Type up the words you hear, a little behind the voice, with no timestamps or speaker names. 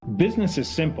Business is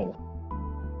simple.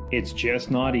 It's just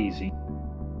not easy.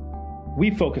 We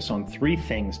focus on 3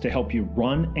 things to help you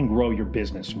run and grow your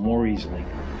business more easily: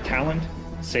 talent,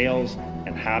 sales,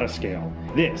 and how to scale.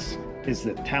 This is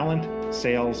the Talent,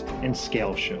 Sales, and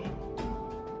Scale Show.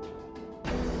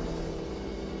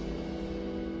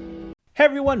 Hey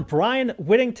everyone, Brian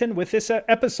Whittington with this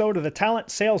episode of the Talent,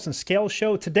 Sales, and Scale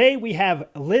Show. Today we have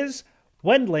Liz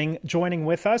Wendling joining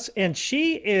with us, and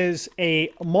she is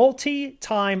a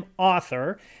multi-time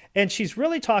author, and she's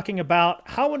really talking about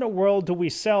how in the world do we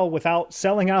sell without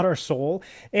selling out our soul,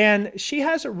 and she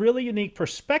has a really unique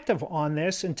perspective on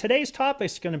this, and today's topic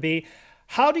is going to be: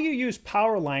 how do you use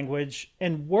power language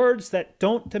and words that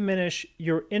don't diminish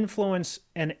your influence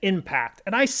and impact?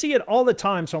 And I see it all the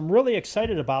time, so I'm really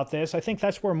excited about this. I think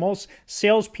that's where most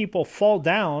salespeople fall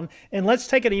down. And let's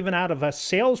take it even out of a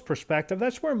sales perspective.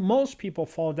 That's where most people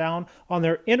fall down on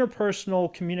their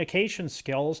interpersonal communication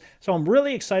skills. So I'm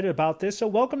really excited about this. So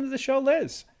welcome to the show,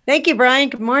 Liz. Thank you, Brian.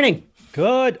 Good morning.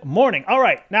 Good morning. All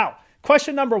right. Now,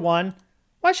 question number 1.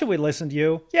 Why should we listen to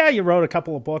you? Yeah, you wrote a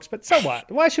couple of books, but so what?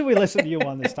 Why should we listen to you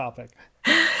on this topic?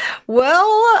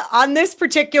 Well, on this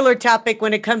particular topic,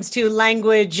 when it comes to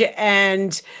language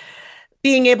and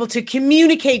being able to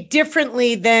communicate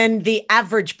differently than the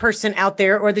average person out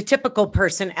there or the typical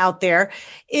person out there,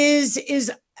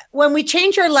 is when we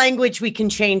change our language, we can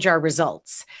change our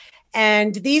results.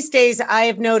 And these days, I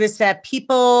have noticed that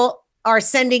people are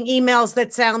sending emails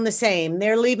that sound the same.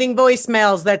 They're leaving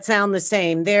voicemails that sound the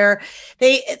same.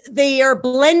 They are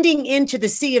blending into the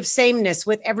sea of sameness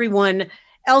with everyone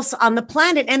else on the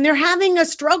planet, and they're having a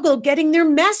struggle getting their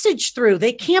message through.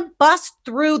 They can't bust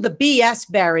through the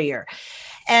BS barrier.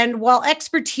 And while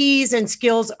expertise and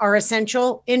skills are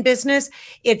essential in business,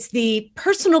 it's the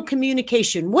personal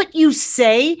communication. What you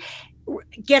say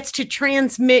gets to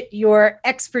transmit your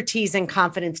expertise and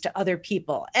confidence to other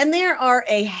people. And there are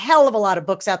a hell of a lot of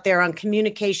books out there on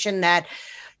communication that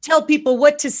tell people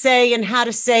what to say and how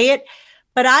to say it.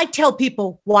 But I tell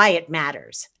people why it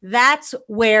matters. That's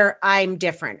where I'm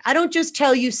different. I don't just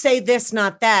tell you, say this,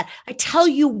 not that. I tell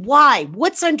you why,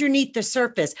 what's underneath the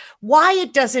surface, why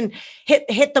it doesn't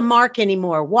hit the mark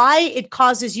anymore, why it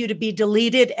causes you to be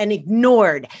deleted and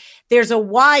ignored. There's a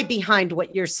why behind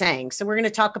what you're saying. So we're going to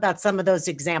talk about some of those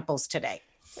examples today.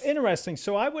 Interesting.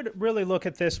 So I would really look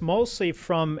at this mostly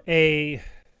from a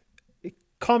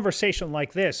conversation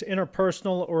like this,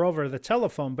 interpersonal or over the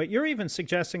telephone, but you're even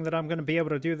suggesting that I'm going to be able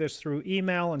to do this through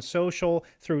email and social,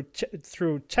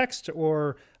 through text,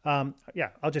 or I'll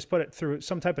just put it through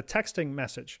some type of texting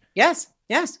message. Yes.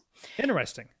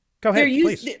 Interesting. Go ahead,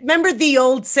 please. Remember the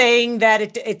old saying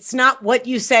that it's not what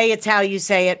you say, it's how you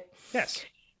say it? Yes.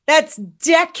 That's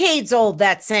decades old,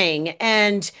 that saying.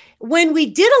 And when we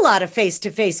did a lot of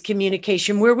face-to-face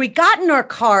communication, where we got in our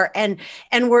car and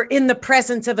were in the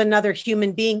presence of another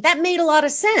human being, that made a lot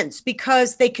of sense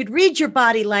because they could read your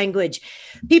body language.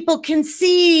 People can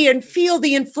see and feel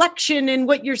the inflection in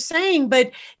what you're saying.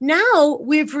 But now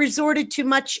we've resorted to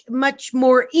much, much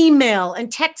more email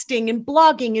and texting and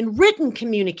blogging and written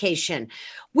communication,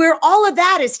 where all of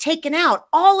that is taken out.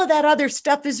 All of that other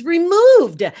stuff is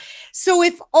removed. So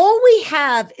if all we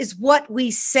have is what we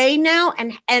say now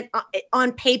and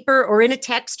on paper or in a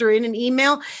text or in an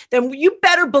email, then you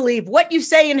better believe what you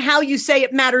say and how you say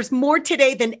it matters more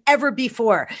today than ever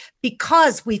before,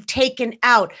 because we've taken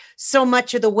out so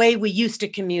much of the way we used to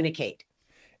communicate.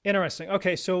 Interesting.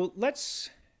 Okay, so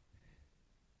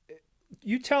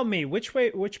you tell me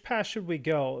which path should we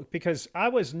go? Because I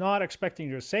was not expecting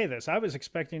you to say this. I was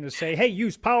expecting to say, hey,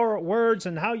 use power words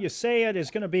and how you say it is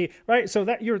going to be right. So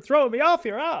that you're throwing me off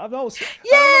here. I don't know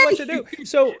what to do.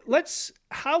 So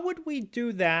how would we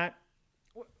do that?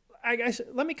 I guess,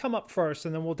 let me come up first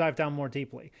and then we'll dive down more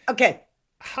deeply. Okay.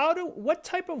 What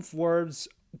type of words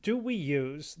do we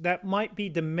use that might be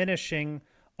diminishing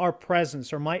our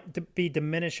presence or might be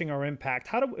diminishing our impact?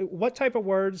 What type of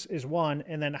words is one,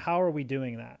 and then how are we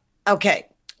doing that? Okay.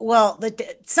 Well,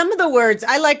 some of the words,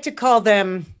 I like to call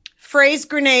them phrase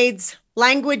grenades,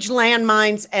 language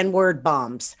landmines, and word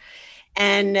bombs.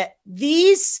 And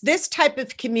this type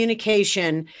of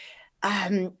communication,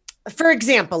 for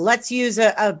example, let's use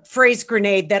a phrase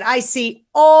grenade that I see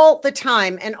all the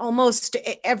time, and almost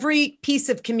every piece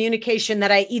of communication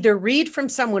that I either read from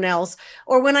someone else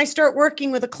or when I start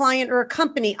working with a client or a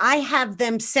company, I have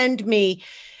them send me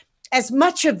as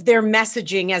much of their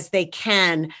messaging as they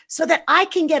can so that I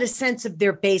can get a sense of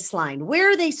their baseline.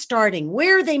 Where are they starting?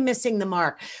 Where are they missing the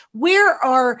mark? Where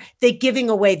are they giving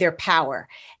away their power?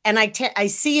 And I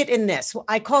see it in this.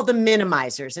 I call them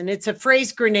minimizers, and it's a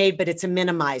phrase grenade, but it's a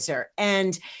minimizer.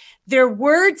 And they're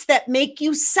words that make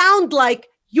you sound like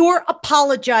You're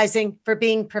apologizing for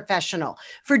being professional,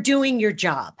 for doing your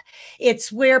job.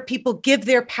 It's where people give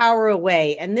their power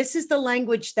away. And this is the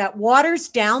language that waters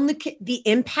down the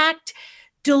impact,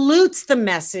 dilutes the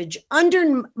message,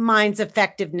 undermines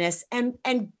effectiveness, and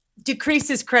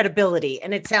decreases credibility.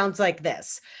 And it sounds like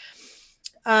this.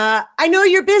 I know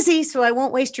you're busy, so I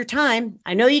won't waste your time.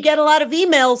 I know you get a lot of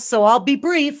emails, so I'll be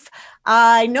brief.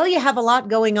 I know you have a lot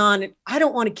going on, and I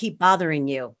don't want to keep bothering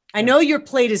you. I know your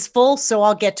plate is full, so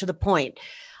I'll get to the point.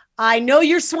 I know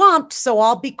you're swamped, so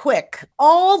I'll be quick.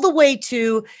 All the way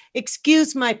to,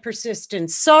 excuse my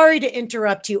persistence. Sorry to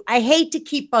interrupt you. I hate to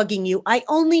keep bugging you. I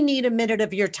only need a minute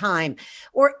of your time.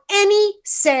 Or any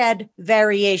sad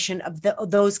variation of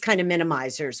those kind of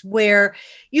minimizers where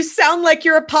you sound like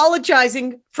you're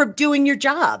apologizing for doing your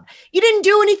job. You didn't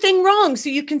do anything wrong, so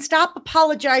you can stop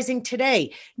apologizing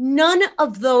today. None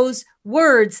of those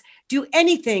words do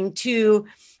anything to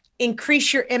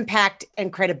increase your impact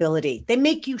and credibility. They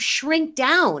make you shrink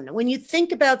down. When you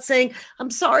think about saying,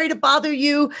 I'm sorry to bother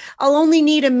you, I'll only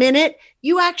need a minute,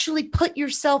 you actually put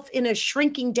yourself in a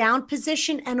shrinking down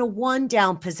position and a one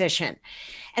down position.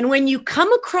 And when you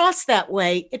come across that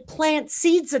way, it plants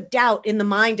seeds of doubt in the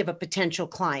mind of a potential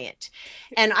client.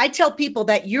 And I tell people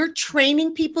that you're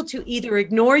training people to either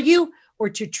ignore you or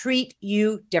to treat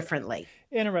you differently.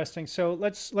 Interesting. So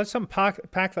let's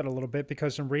unpack that a little bit,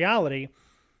 because in reality,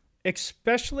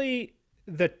 especially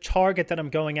the target that I'm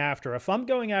going after, if I'm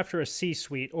going after a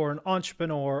C-suite or an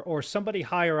entrepreneur or somebody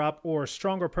higher up or a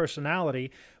stronger personality,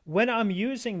 when I'm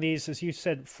using these, as you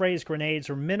said, phrase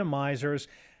grenades or minimizers,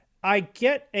 I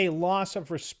get a loss of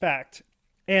respect.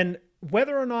 And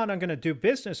whether or not I'm going to do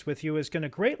business with you is going to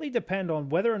greatly depend on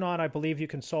whether or not I believe you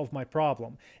can solve my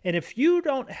problem. And if you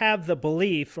don't have the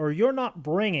belief, or you're not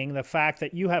bringing the fact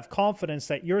that you have confidence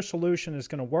that your solution is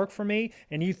going to work for me,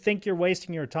 and you think you're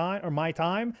wasting your time or my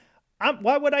time,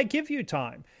 why would I give you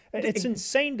time? It's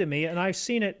insane to me, and I've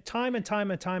seen it time and time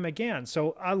and time again.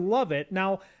 So I love it.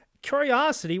 Now,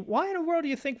 curiosity, why in the world do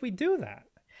you think we do that?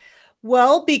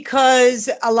 Well, because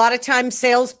a lot of times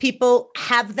salespeople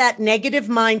have that negative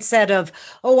mindset of,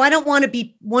 oh, I don't want to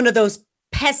be one of those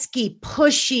pesky,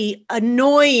 pushy,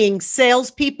 annoying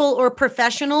salespeople or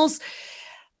professionals.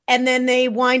 And then they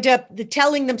wind up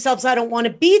telling themselves, I don't want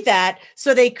to be that.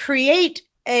 So they create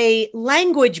a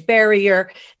language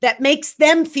barrier that makes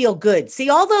them feel good. See,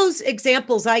 all those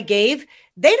examples I gave,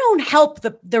 they don't help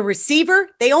the receiver.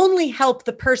 They only help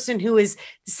the person who is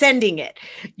sending it.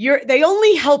 They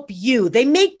only help you. They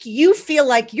make you feel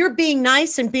like you're being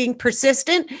nice and being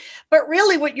persistent. But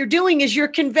really what you're doing is you're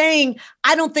conveying,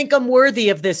 I don't think I'm worthy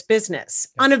of this business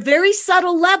on a very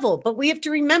subtle level. But we have to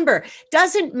remember,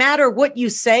 doesn't matter what you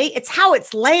say, it's how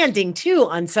it's landing too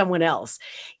on someone else.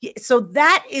 So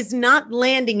that is not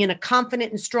landing in a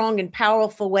confident and strong and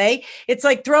powerful way. It's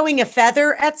like throwing a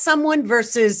feather at someone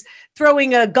versus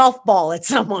throwing a golf ball at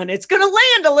someone. It's going to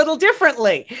land a little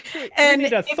differently. And you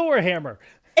need a Thor hammer.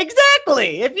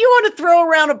 Exactly. If you want to throw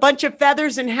around a bunch of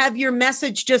feathers and have your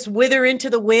message just wither into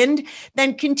the wind,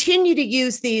 then continue to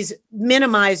use these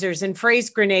minimizers and phrase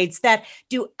grenades that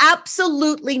do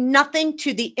absolutely nothing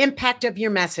to the impact of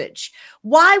your message.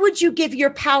 Why would you give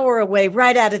your power away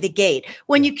right out of the gate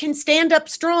when you can stand up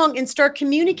strong and start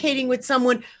communicating with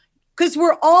someone? Because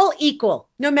we're all equal,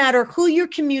 no matter who you're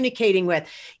communicating with.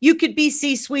 You could be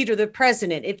C-suite or the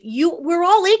president. We're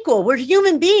all equal. We're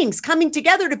human beings coming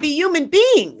together to be human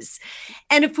beings.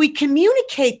 And if we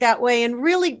communicate that way and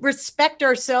really respect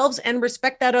ourselves and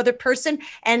respect that other person,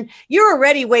 and you're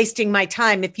already wasting my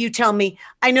time if you tell me,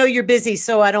 I know you're busy,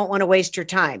 so I don't want to waste your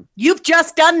time. You've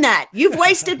just done that. You've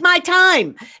wasted my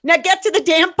time. Now get to the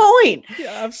damn point.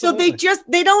 Yeah, absolutely. So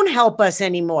they don't help us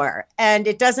anymore. And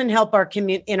it doesn't help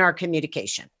in our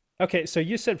communication. Okay, so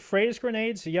you said phrase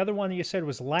grenades. The other one you said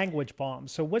was language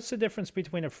bombs. So what's the difference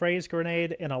between a phrase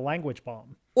grenade and a language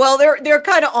bomb? Well, they're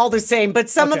kind of all the same, but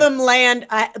some of them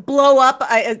blow up.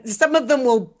 Some of them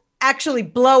will actually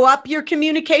blow up your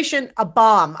communication. A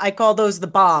bomb, I call those the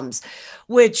bombs,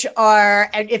 which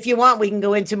are, and if you want, we can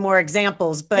go into more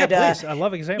examples. But yeah, please. I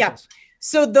love examples. Yeah.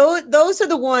 So those are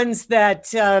the ones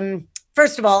that.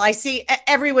 First of all, I see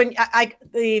everyone.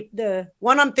 The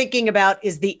one I'm thinking about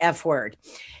is the F word.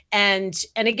 And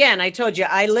again, I told you,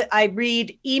 I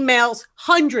read emails,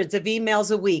 hundreds of emails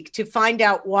a week to find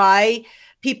out why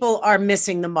people are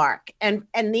missing the mark. And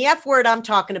the F word I'm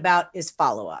talking about is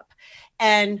follow-up.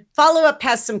 And follow-up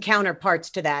has some counterparts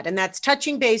to that. And that's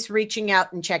touching base, reaching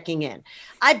out, and checking in.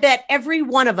 I bet every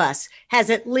one of us has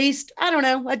at least, I don't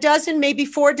know, a dozen, maybe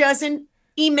 4 dozen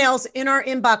emails in our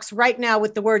inbox right now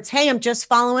with the words, hey, I'm just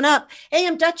following up. Hey,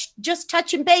 I'm just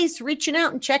touching base, reaching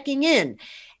out and checking in.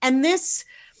 And this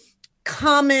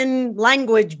common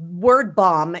language word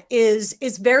bomb is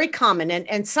very common.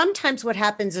 And sometimes what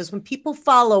happens is when people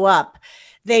follow up,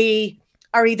 they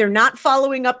are either not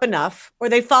following up enough, or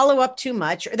they follow up too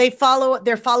much, or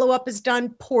their follow-up is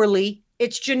done poorly,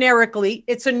 it's generically,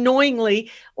 it's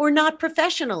annoyingly, or not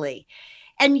professionally.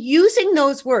 And using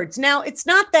those words. Now, it's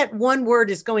not that one word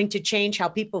is going to change how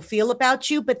people feel about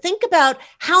you, but think about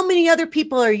how many other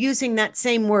people are using that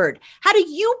same word. How do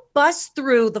you bust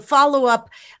through the follow-up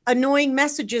annoying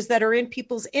messages that are in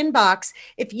people's inbox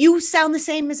if you sound the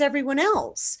same as everyone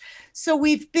else? So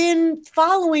we've been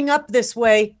following up this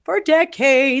way for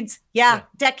decades. Yeah,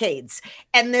 decades.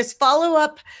 And this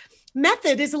follow-up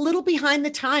method is a little behind the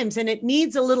times, and it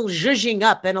needs a little zhuzhing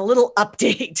up and a little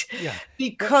update. Yeah.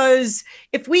 Because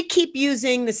if we keep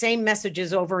using the same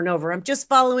messages over and over, I'm just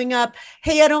following up.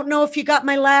 Hey, I don't know if you got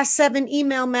my last 7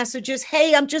 email messages.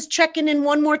 Hey, I'm just checking in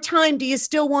one more time. Do you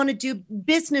still want to do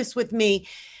business with me?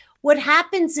 What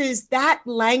happens is that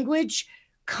language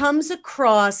comes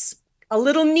across a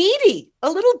little needy, a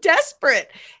little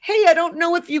desperate. Hey, I don't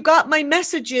know if you got my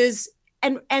messages.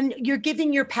 And you're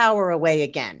giving your power away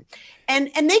again.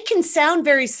 And they can sound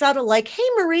very subtle, like, hey,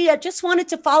 Maria, just wanted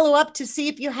to follow up to see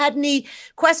if you had any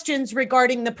questions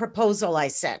regarding the proposal I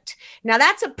sent. Now,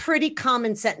 that's a pretty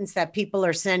common sentence that people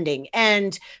are sending.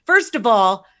 And first of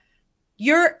all,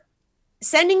 you're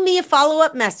sending me a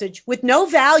follow-up message with no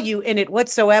value in it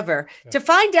whatsoever to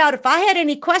find out if I had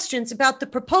any questions about the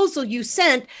proposal you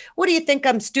sent. What do you think?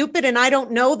 I'm stupid and I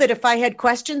don't know that if I had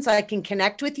questions, I can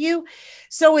connect with you.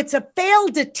 So it's a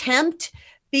failed attempt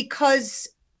because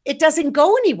it doesn't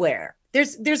go anywhere.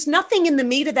 There's nothing in the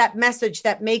meat of that message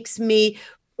that makes me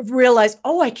realize,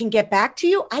 oh, I can get back to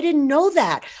you. I didn't know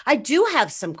that. I do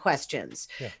have some questions.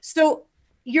 Yeah. So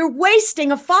you're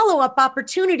wasting a follow-up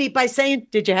opportunity by saying,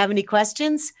 did you have any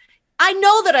questions? I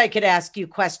know that I could ask you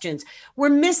questions. We're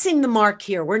missing the mark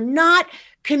here. We're not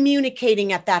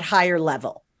communicating at that higher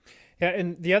level. Yeah.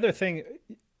 And the other thing,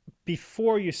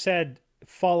 before you said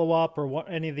follow up or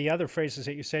any of the other phrases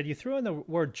that you said, you threw in the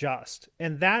word just.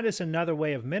 And that is another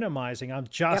way of minimizing. I'm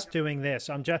just doing this.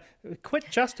 Quit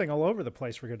justing all over the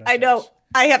place, for goodness sakes. I know.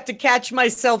 I have to catch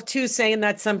myself too saying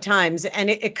that sometimes, and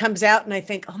it comes out and I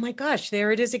think, oh my gosh,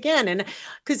 there it is again. And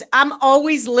because I'm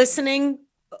always listening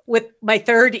with my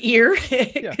third ear,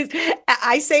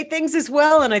 I say things as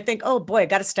well. And I think, oh boy, I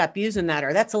got to stop using that.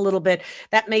 Or that's a little bit,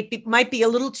 that might be a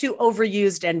little too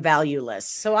overused and valueless.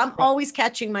 So I'm always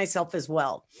catching myself as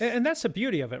well. And that's the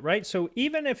beauty of it, right? So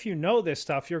even if you know this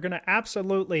stuff, you're going to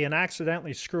absolutely and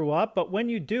accidentally screw up. But when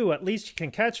you do, at least you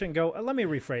can catch it and go, let me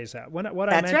rephrase that. What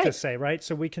I meant to say, right?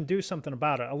 So we can do something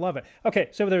about it. I love it. Okay,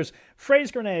 so there's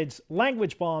phrase grenades,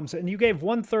 language bombs, and you gave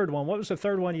one third one. What was the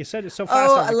third one? You said it so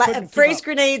fast. Phrase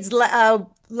grenades,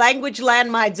 language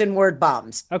landmines, and word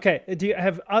bombs. Okay, do you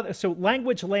have other? So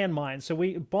language landmines.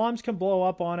 So bombs can blow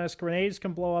up on us, grenades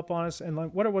can blow up on us, and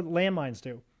what landmines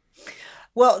do?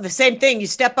 Well, the same thing. You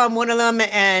step on one of them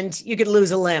and you could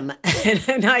lose a limb.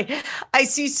 And I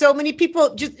see so many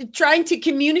people just trying to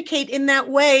communicate in that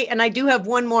way. And I do have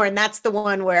one more, and that's the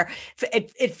one where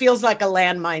it feels like a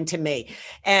landmine to me.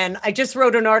 And I just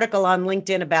wrote an article on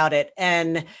LinkedIn about it,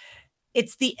 and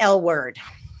it's the L word.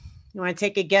 You want to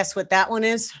take a guess what that one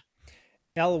is?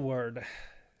 L word.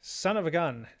 Son of a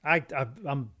gun.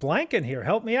 I'm blanking here.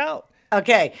 Help me out.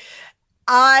 Okay.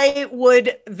 I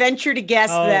would venture to guess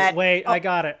that. Wait, I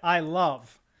got it. I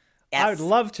love. Yes. I would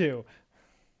love to.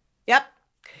 Yep.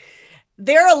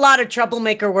 There are a lot of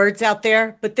troublemaker words out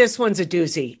there, but this one's a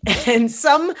doozy. And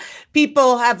some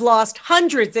people have lost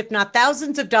hundreds, if not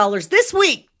thousands of dollars this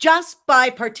week just by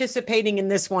participating in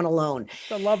this one alone.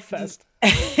 The love fest.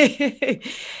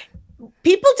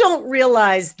 People don't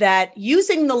realize that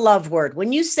using the love word,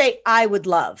 when you say I would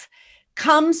love,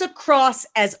 comes across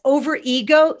as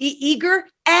eager,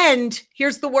 and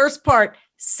here's the worst part,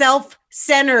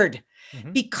 self-centered.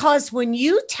 Mm-hmm. Because when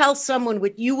you tell someone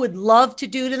what you would love to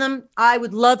do to them, I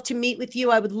would love to meet with you.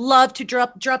 I would love to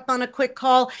drop on a quick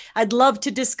call. I'd love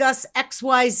to discuss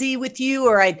XYZ with you,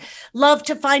 or I'd love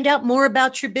to find out more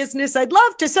about your business. I'd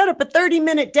love to set up a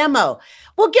 30-minute demo.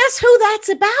 Well, guess who that's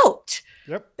about?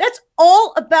 Yep. That's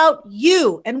all about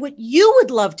you and what you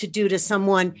would love to do to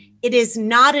someone. It is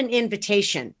not an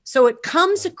invitation. So it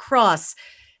comes across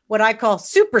what I call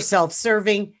super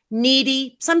self-serving,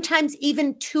 needy, sometimes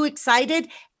even too excited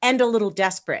and a little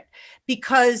desperate,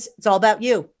 because it's all about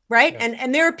you, right? Yeah.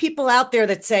 And there are people out there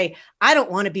that say, I don't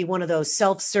want to be one of those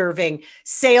self-serving,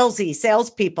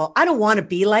 salespeople. I don't want to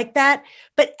be like that.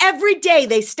 But every day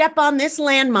they step on this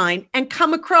landmine and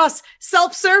come across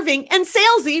self-serving and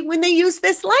salesy when they use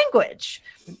this language.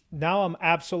 Now I'm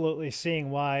absolutely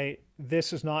seeing why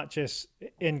this is not just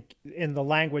in the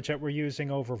language that we're using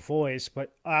over voice,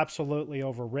 but absolutely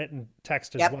over written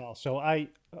text as Yep. well. So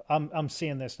I'm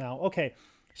seeing this now. Okay.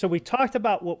 So we talked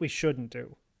about what we shouldn't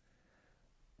do.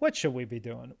 What should we be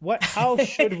doing? How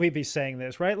should we be saying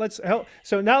this, right? Let's help.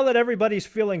 So now that everybody's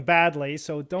feeling badly,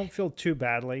 so don't feel too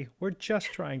badly. We're just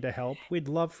trying to help. We'd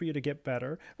love for you to get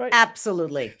better, right?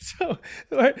 Absolutely. So,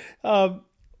 right,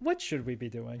 what should we be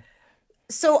doing?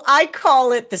 So I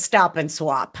call it the stop and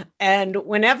swap. And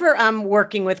whenever I'm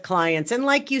working with clients, and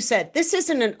like you said, this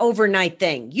isn't an overnight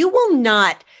thing. You will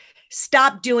not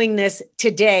stop doing this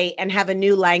today and have a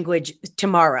new language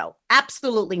tomorrow.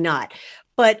 Absolutely not.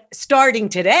 But starting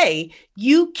today,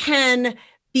 you can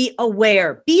be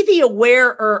aware, be the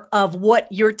awarer of what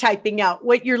you're typing out,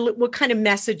 what kind of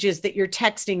messages that you're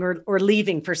texting or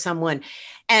leaving for someone.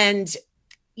 And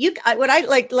what I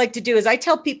like to do is I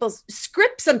tell people,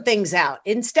 script some things out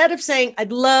instead of saying,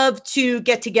 I'd love to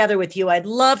get together with you. I'd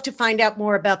love to find out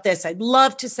more about this. I'd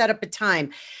love to set up a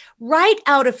time. Write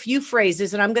out a few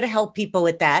phrases, and I'm going to help people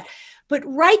with that. But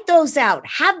write those out,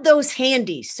 have those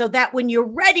handy so that when you're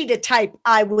ready to type,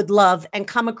 I would love, and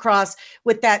come across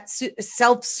with that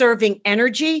self-serving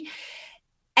energy,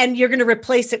 and you're going to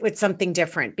replace it with something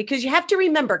different, because you have to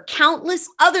remember countless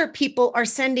other people are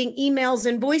sending emails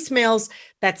and voicemails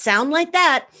that sound like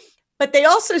that, but they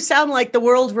also sound like the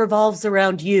world revolves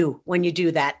around you when you do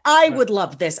that. I would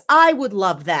love this. I would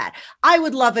love that. I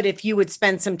would love it if you would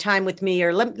spend some time with me,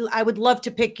 or I would love to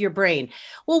pick your brain.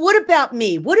 Well, what about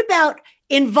me? What about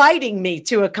inviting me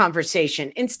to a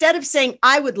conversation? Instead of saying,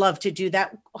 I would love to do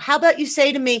that, how about you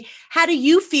say to me, how do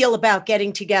you feel about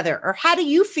getting together? Or how do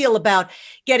you feel about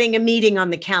getting a meeting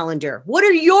on the calendar? What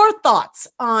are your thoughts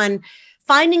on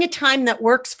finding a time that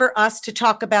works for us to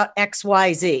talk about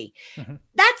XYZ? Mm-hmm.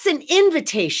 That's an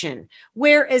invitation.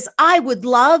 Whereas I would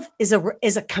love is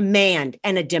a command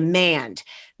and a demand.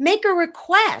 Make a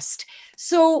request.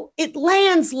 So it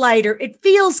lands lighter. It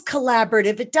feels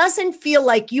collaborative. It doesn't feel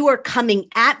like you are coming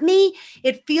at me.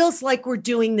 It feels like we're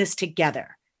doing this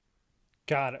together.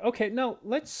 Got it. Okay. Now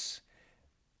let's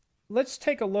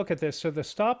take a look at this. So the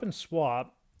stop and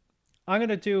swap, I'm going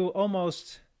to do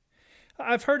almost,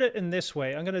 I've heard it in this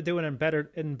way. I'm going to do an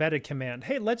embedded command.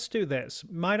 Hey, let's do this.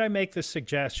 Might I make this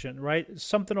suggestion, right?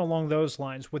 Something along those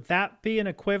lines. Would that be an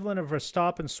equivalent of a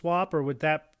stop and swap, or would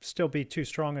that still be too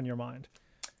strong in your mind?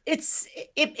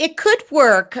 It could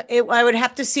work. I would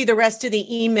have to see the rest of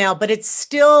the email, but it's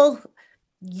still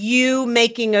you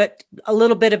making a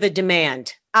little bit of a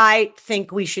demand. I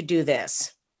think we should do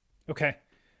this. Okay.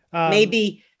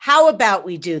 Maybe, how about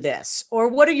we do this? Or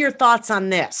what are your thoughts on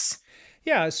this?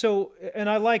 Yeah. So, and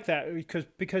I like that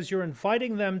because you're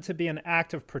inviting them to be an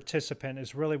active participant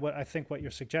is really what I think what you're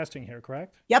suggesting here,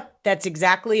 correct? Yep. That's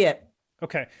exactly it.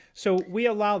 Okay. So we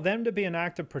allow them to be an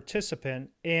active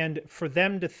participant and for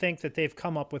them to think that they've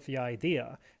come up with the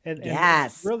idea and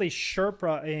yes, really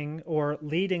Sherpaing or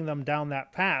leading them down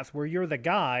that path where you're the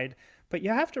guide, but you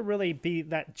have to really be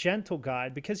that gentle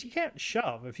guide because you can't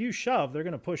shove. If you shove, they're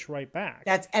going to push right back.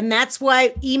 That's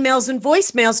why emails and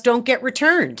voicemails don't get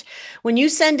returned. When you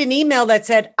send an email that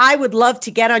said, I would love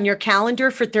to get on your calendar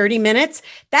for 30 minutes,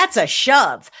 that's a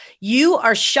shove. You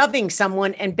are shoving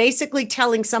someone and basically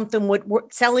telling someone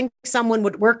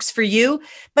what works for you,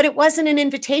 but it wasn't an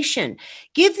invitation.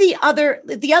 The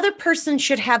other person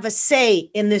should have a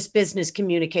say in this business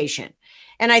communication.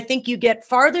 And I think you get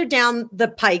farther down the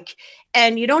pike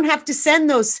and you don't have to send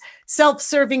those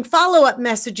self-serving follow-up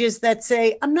messages that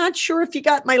say, I'm not sure if you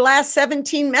got my last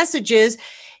 17 messages.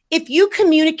 If you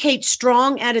communicate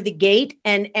strong out of the gate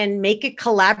and make it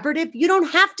collaborative, you don't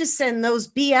have to send those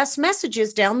BS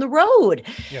messages down the road.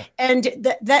 Yeah. And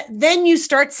then you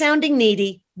start sounding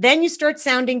needy. Then you start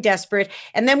sounding desperate.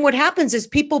 And then what happens is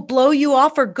people blow you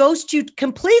off or ghost you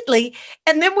completely.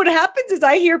 And then what happens is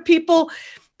I hear people,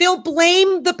 they'll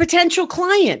blame the potential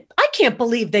client. I can't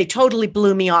believe they totally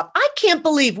blew me off. I can't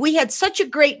believe we had such a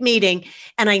great meeting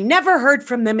and I never heard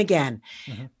from them again.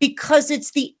 Mm-hmm. Because it's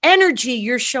the energy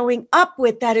you're showing up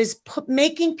with that is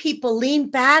making people lean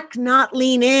back, not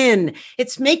lean in.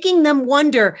 It's making them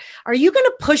wonder, are you going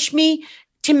to push me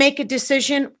to make a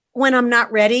decision when I'm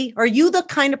not ready? Are you the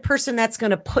kind of person that's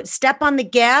going to step on the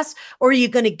gas, or are you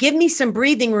going to give me some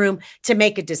breathing room to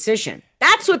make a decision?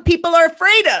 That's what people are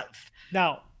afraid of.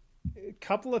 Now, a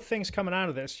couple of things coming out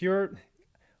of this.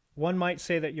 One might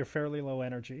say that you're fairly low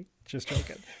energy. Just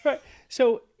joking. Right.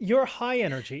 So you're high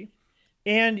energy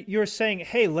and you're saying,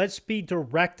 hey, let's be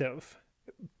directive,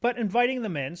 but inviting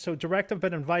them in. So directive,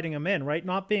 but inviting them in, right?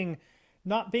 Not being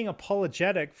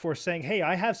apologetic for saying, hey,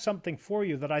 I have something for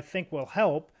you that I think will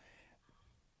help.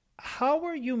 how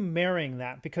are you marrying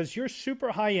that? Because you're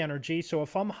super high energy. So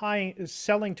if I'm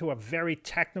selling to a very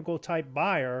technical type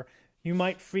buyer, you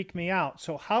might freak me out.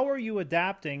 So how are you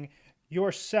adapting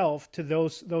yourself to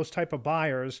those type of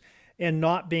buyers and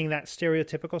not being that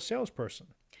stereotypical salesperson?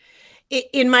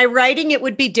 In my writing, it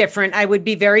would be different. I would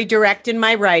be very direct in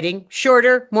my writing.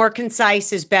 Shorter, more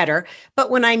concise is better. But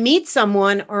when I meet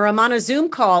someone or I'm on a Zoom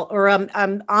call or I'm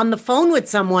on the phone with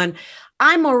someone,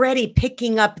 I'm already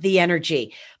picking up the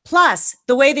energy. Plus,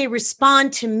 the way they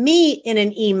respond to me in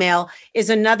an email is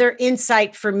another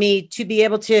insight for me to be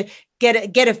able to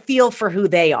get a feel for who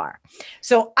they are.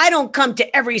 So I don't come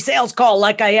to every sales call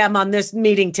like I am on this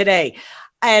meeting today.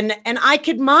 And I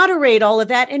could moderate all of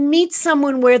that and meet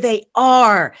someone where they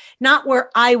are, not where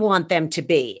I want them to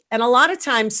be. And a lot of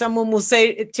times someone will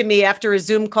say to me after a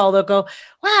Zoom call, they'll go,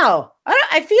 wow,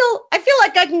 I feel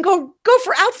like I can go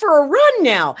out for a run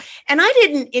now. And I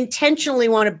didn't intentionally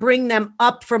want to bring them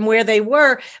up from where they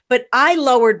were, but I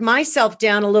lowered myself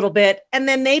down a little bit. And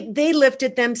then they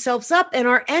lifted themselves up and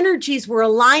our energies were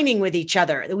aligning with each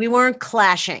other. We weren't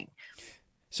clashing.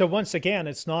 So once again,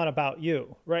 it's not about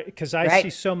you, right? Because I see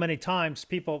so many times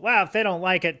people, well, if they don't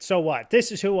like it, so what? This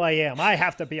is who I am. I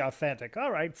have to be authentic.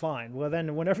 All right, fine. Well,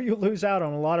 then whenever you lose out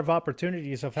on a lot of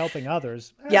opportunities of helping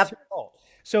others, that's your fault.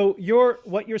 So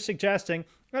what you're suggesting,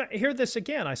 hear this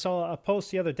again. I saw a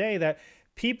post the other day that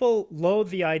people loathe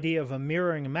the idea of a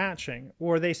mirroring matching,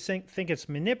 or they think it's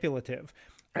manipulative.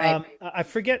 Right. I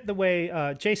forget the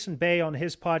way Jason Bay on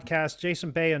his podcast,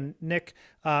 Jason Bay and Nick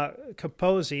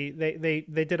Capozzi,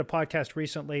 they did a podcast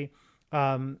recently,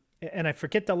 and I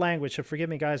forget the language, so forgive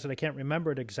me, guys, that I can't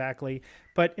remember it exactly.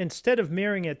 But instead of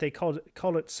mirroring it, they called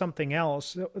it something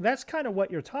else. That's kind of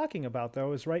what you're talking about,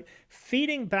 though, is right,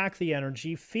 feeding back the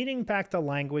energy, feeding back the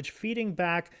language, feeding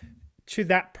back to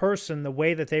that person the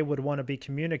way that they would want to be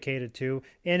communicated to.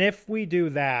 And if we do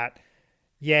that,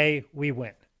 yay, we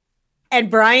win. And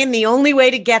Brian, the only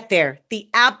way to get there, the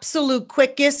absolute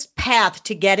quickest path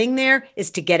to getting there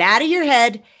is to get out of your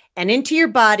head and into your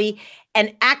body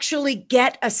and actually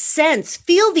get a sense,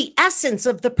 feel the essence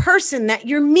of the person that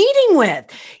you're meeting with.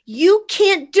 You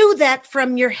can't do that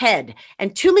from your head.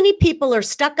 And too many people are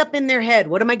stuck up in their head.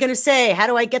 What am I going to say? How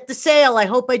do I get the sale? I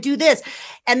hope I do this.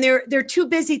 And they're too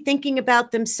busy thinking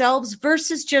about themselves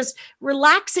versus just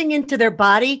relaxing into their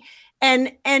body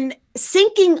and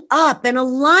syncing up and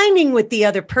aligning with the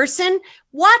other person.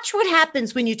 Watch what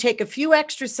happens when you take a few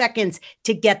extra seconds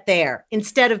to get there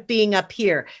instead of being up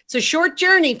here. It's a short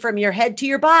journey from your head to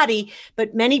your body,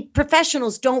 but many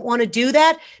professionals don't want to do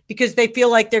that because they feel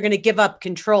like they're going to give up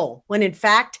control, when in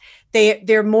fact,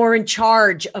 they're more in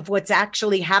charge of what's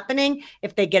actually happening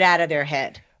if they get out of their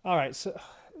head. All right. So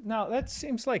now that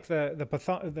seems like the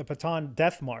Baton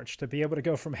Death March, to be able to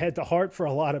go from head to heart for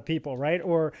a lot of people, right?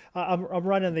 Or I'm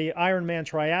running the Ironman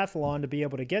triathlon to be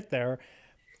able to get there.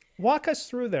 Walk us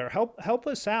through there. Help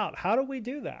us out. How do we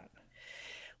do that?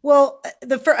 Well,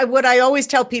 what I always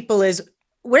tell people is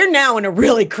we're now in a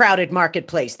really crowded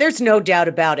marketplace. There's no doubt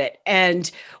about it. And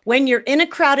when you're in a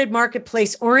crowded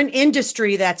marketplace or an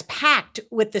industry that's packed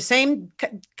with the same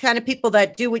kind of people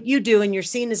that do what you do, and you're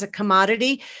seen as a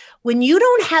commodity, when you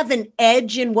don't have an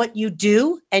edge in what you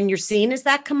do and you're seen as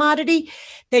that commodity,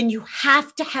 then you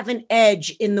have to have an edge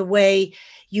in the way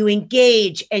you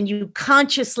engage and you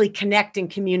consciously connect and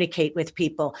communicate with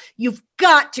people. You've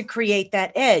got to create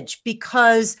that edge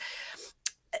because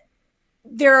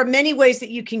there are many ways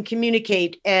that you can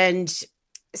communicate, and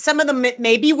some of them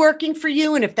may be working for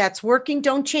you. And if that's working,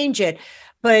 don't change it.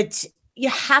 But you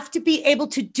have to be able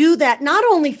to do that, not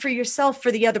only for yourself,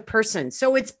 for the other person.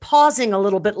 So it's pausing a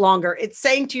little bit longer. It's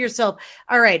saying to yourself,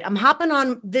 all right, I'm hopping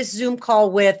on this Zoom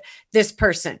call with this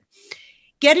person,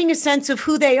 getting a sense of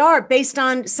who they are based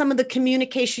on some of the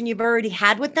communication you've already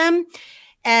had with them.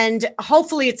 And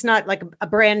hopefully it's not like a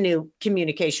brand new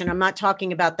communication. I'm not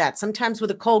talking about that. Sometimes with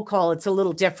a cold call, it's a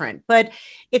little different. But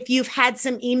if you've had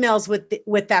some emails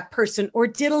with that person or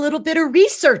did a little bit of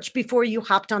research before you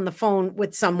hopped on the phone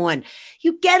with someone,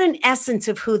 you get an essence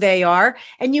of who they are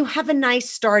and you have a nice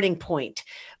starting point.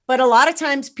 But a lot of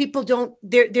times people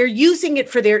they're using it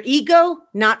for their ego,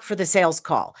 not for the sales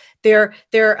call. They're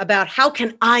about how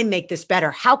can I make this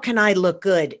better? How can I look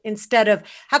good? Instead of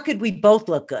how could we both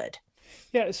look good?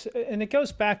 Yes, and it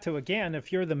goes back to, again,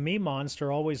 if you're the me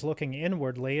monster always looking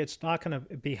inwardly, it's not going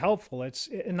to be helpful.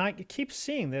 And I keep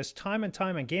seeing this time and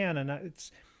time again, and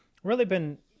it's really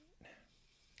been,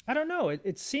 I don't know,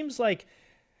 it seems like,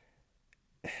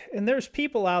 and there's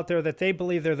people out there that they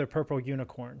believe they're the purple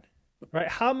unicorn, right?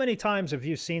 How many times have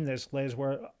you seen this, Liz,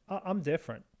 where I'm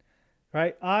different,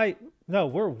 right?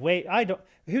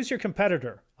 Who's your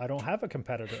competitor? I don't have a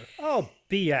competitor. Oh,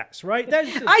 BS, right?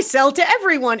 I sell to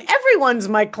everyone. Everyone's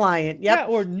my client. Yep. Yeah,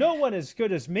 or no one as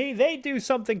good as me. They do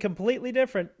something completely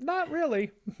different. Not really.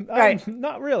 Right.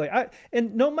 Not really.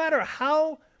 And no matter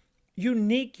how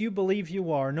unique you believe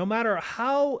you are, no matter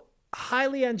how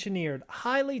highly engineered,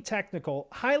 highly technical,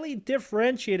 highly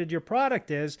differentiated your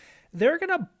product is, they're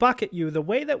going to bucket you. The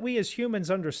way that we as humans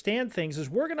understand things is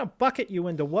we're going to bucket you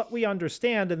into what we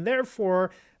understand, and therefore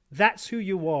that's who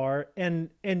you are. And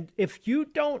if you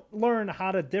don't learn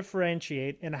how to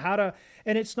differentiate and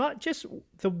and it's not just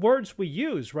the words we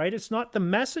use, right? It's not the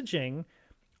messaging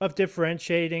of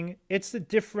differentiating. It's the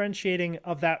differentiating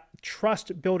of that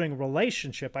trust building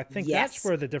relationship. I think that's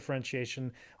where the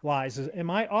differentiation lies. Am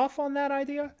I off on that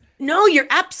idea? No, you're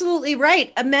absolutely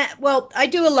right. Well, I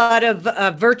do a lot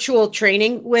of virtual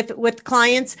training with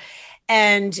clients,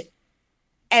 and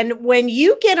when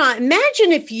you get on,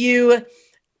 imagine if you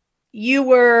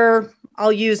were,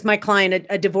 I'll use my client,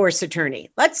 a divorce attorney.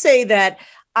 Let's say that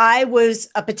I was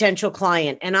a potential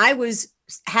client and I was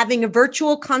having a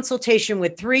virtual consultation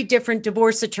with 3 different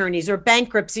divorce attorneys or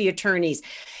bankruptcy attorneys.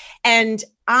 And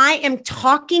I am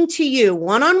talking to you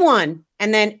one-on-one.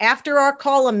 And then after our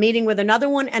call, I'm meeting with another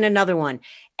one and another one.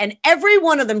 And every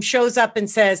one of them shows up and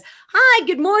says, "Hi,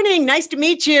 good morning. Nice to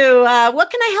meet you. What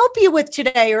can I help you with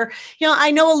today?" Or,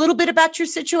 "I know a little bit about your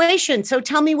situation, so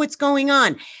tell me what's going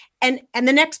on." And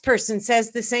the next person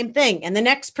says the same thing. And the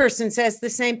next person says the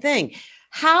same thing.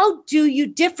 How do you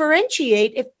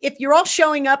differentiate if you're all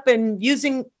showing up and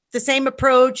using the same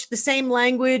approach, the same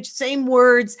language, same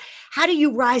words? How do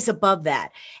you rise above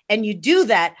that? And you do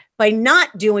that by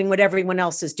not doing what everyone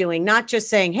else is doing, not just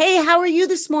saying, "Hey, how are you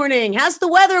this morning? How's the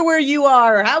weather where you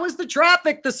are? How was the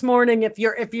traffic this morning?" If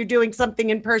you're doing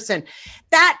something in person,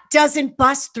 that doesn't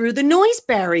bust through the noise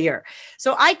barrier.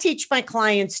 So I teach my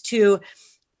clients to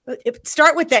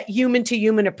start with that human to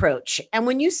human approach. And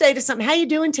when you say to someone, "How you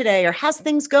doing today?" or "How's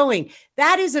things going?"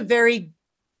 that is a pretty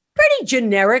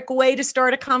generic way to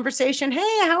start a conversation.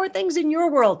 "Hey, how are things in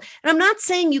your world?" And I'm not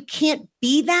saying you can't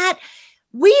be that.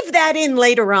 Weave that in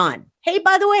later on. "Hey,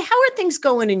 by the way, how are things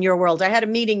going in your world?" I had a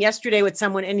meeting yesterday with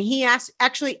someone and he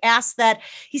actually asked that.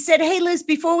 He said, "Hey, Liz,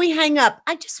 before we hang up,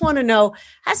 I just want to know,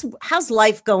 how's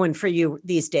life going for you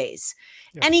these days?"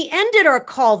 Yeah. And he ended our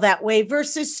call that way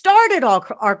versus started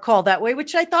our call that way,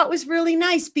 which I thought was really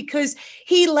nice because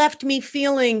he left me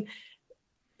feeling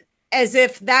as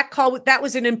if that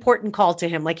was an important call to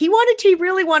him. Like he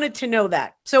really wanted to know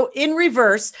that. So in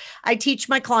reverse, I teach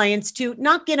my clients to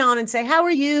not get on and say, "How are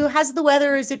you? How's the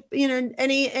weather? Is it,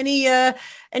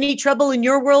 any trouble in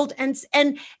your world?" And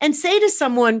say to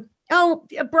someone, "Oh,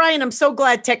 Brian, I'm so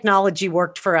glad technology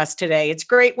worked for us today. It's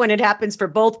great when it happens for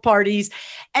both parties."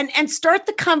 And start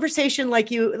the conversation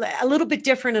like a little bit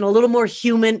different and a little more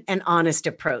human and honest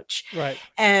approach. Right.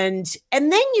 And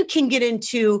then you can get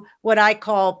into what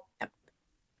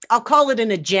I'll call it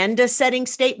an agenda setting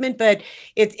statement, but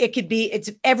it could be,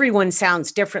 everyone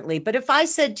sounds differently. But if I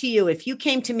said to you, if you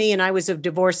came to me and I was a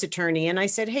divorce attorney and I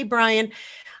said, "Hey, Brian,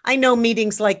 I know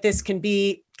meetings like this can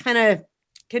be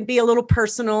a little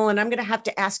personal, and I'm going to have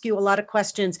to ask you a lot of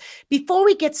questions. Before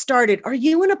we get started, are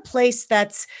you in a place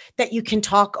that you can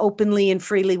talk openly and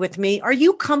freely with me? Are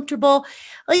you comfortable?"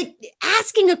 Like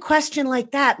asking a question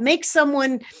like that makes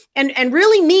someone, and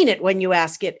really mean it when you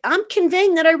ask it. I'm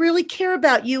conveying that I really care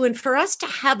about you. And for us to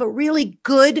have a really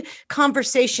good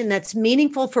conversation that's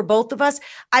meaningful for both of us,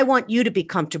 I want you to be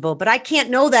comfortable, but I can't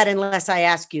know that unless I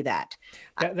ask you that.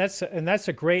 That's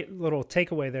a great little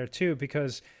takeaway there too,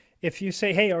 because if you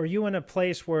say, "Hey, are you in a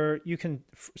place where you can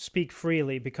speak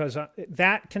freely?" Because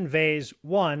that conveys,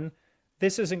 one,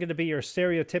 this isn't going to be your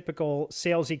stereotypical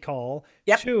salesy call.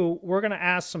 Yep. 2, we're going to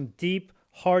ask some deep,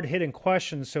 hard-hitting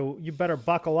questions. So you better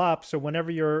buckle up. So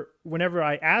whenever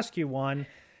I ask you one,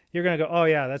 you're going to go, "Oh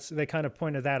yeah, they kind of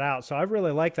pointed that out." So I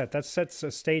really like that. That sets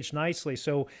the stage nicely.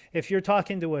 So if you're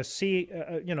talking to the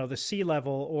C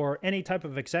level or any type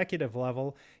of executive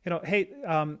level, "Hey,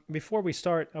 before we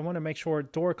start, I want to make sure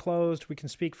door closed, we can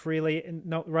speak freely,"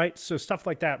 and right? So stuff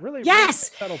like that. Really,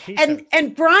 yes. Really subtle piece.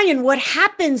 And Brian, what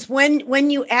happens when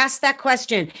you ask that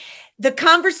question? The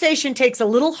conversation takes a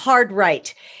little hard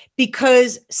right.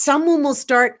 Because someone will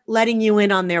start letting you in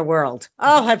on their world.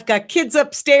 "Oh, I've got kids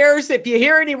upstairs. If you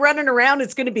hear any running around,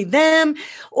 it's going to be them."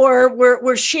 Or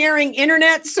we're sharing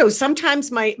internet, so sometimes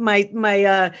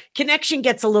my connection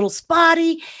gets a little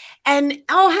spotty. And,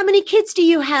 "Oh, how many kids do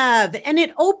you have?" And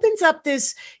it opens up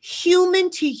this human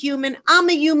to human. I'm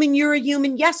a human, you're a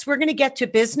human. Yes, we're going to get to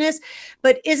business,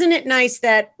 but isn't it nice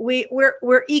that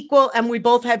we're equal and we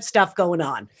both have stuff going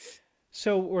on?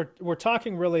 So we're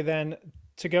talking really then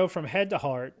to go from head to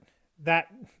heart. that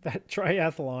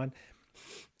triathlon,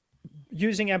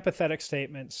 using empathetic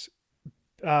statements.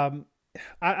 I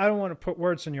don't want to put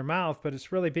words in your mouth, but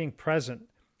it's really being present,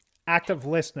 active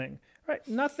listening, right?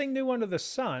 Nothing new under the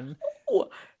sun,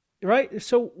 right?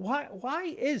 So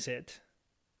why is it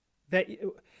that,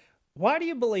 why do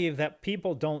you believe that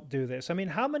people don't do this? I mean,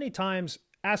 how many times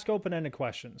ask open-ended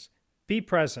questions, be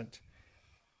present,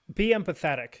 be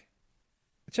empathetic,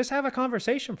 just have a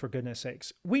conversation, for goodness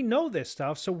sakes. We know this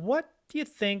stuff. So what do you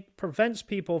think prevents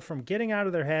people from getting out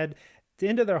of their head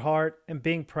into their heart and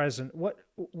being present? What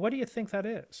do you think that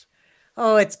is?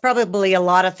 Oh, it's probably a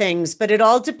lot of things, but it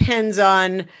all depends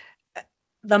on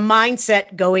the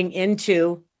mindset going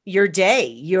into your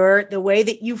day, the way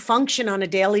that you function on a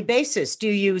daily basis. Do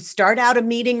you start out a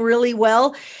meeting really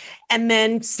well and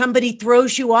then somebody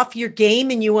throws you off your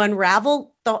game and you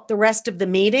unravel the rest of the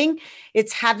meeting?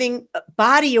 It's having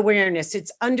body awareness.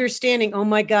 It's understanding, oh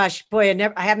my gosh, boy,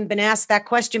 I haven't been asked that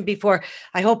question before.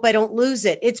 I hope I don't lose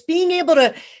it. It's being able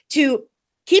to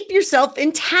keep yourself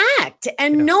intact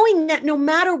and knowing that no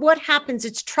matter what happens,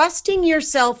 it's trusting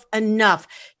yourself enough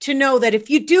to know that if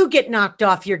you do get knocked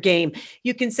off your game,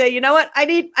 you can say, you know what, I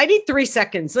need 3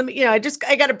 seconds. Let me, I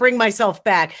got to bring myself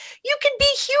back. You can be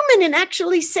human and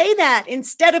actually say that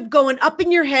instead of going up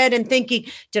in your head and thinking,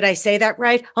 did I say that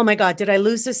right? Oh my God, did I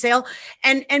lose the sale?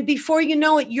 And before you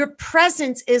know it, your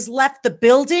presence is left the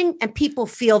building and people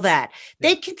feel that.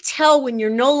 They can tell when you're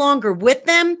no longer with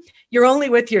them, you're only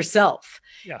with yourself.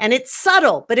 Yeah. And it's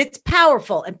subtle, but it's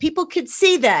powerful. And people could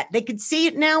see that. They could see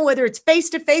it now, whether it's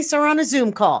face-to-face or on a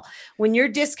Zoom call. When you're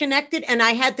disconnected, and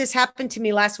I had this happen to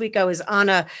me last week. I was on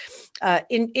a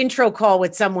intro call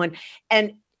with someone,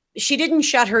 and she didn't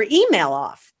shut her email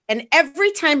off. And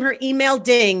every time her email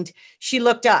dinged, she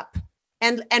looked up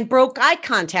and broke eye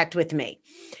contact with me.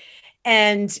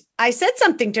 And I said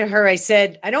something to her. I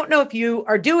said, I don't know if you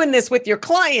are doing this with your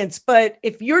clients, but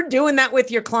if you're doing that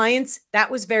with your clients, that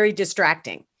was very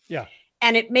distracting. Yeah.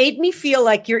 And it made me feel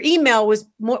like your email was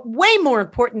way more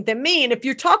important than me. And if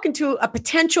you're talking to a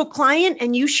potential client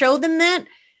and you show them that,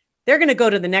 they're going to go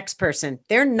to the next person.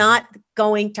 They're not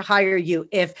going to hire you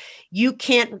if you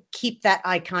can't keep that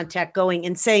eye contact going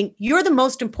and saying, you're the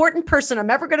most important person I'm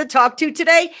ever going to talk to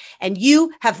today, and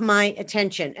you have my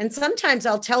attention. And sometimes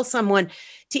I'll tell someone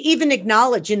to even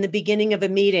acknowledge in the beginning of a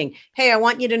meeting, hey, I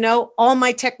want you to know all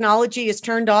my technology is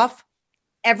turned off.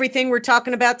 Everything we're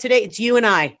talking about today, it's you and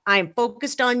I am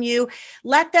focused on you.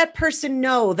 Let that person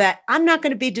know that I'm not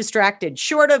going to be distracted,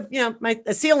 short of,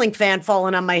 a ceiling fan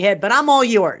falling on my head, but I'm all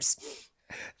yours.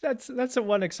 That's a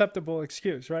one acceptable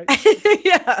excuse, right?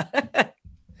 Yeah.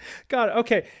 Got it.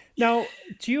 Okay. Now,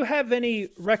 do you have any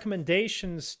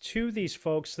recommendations to these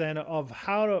folks then of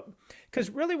how to,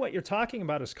 because really what you're talking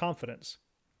about is confidence.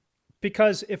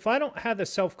 Because if I don't have the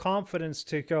self-confidence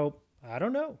to go, I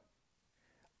don't know,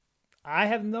 I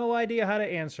have no idea how to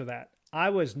answer that.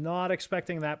 I was not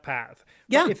expecting that path.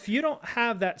 Yeah. But if you don't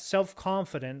have that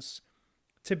self-confidence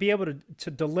to be able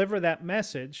to deliver that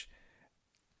message,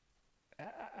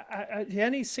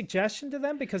 any suggestion to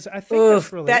them? Because I think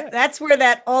that's really that's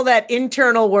where all that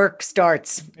internal work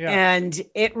starts. Yeah. And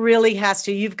it really has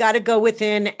to. You've got to go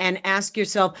within and ask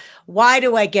yourself, why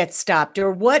do I get stopped?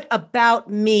 Or what about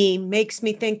me makes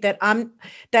me think that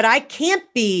I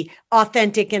can't be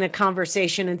authentic in a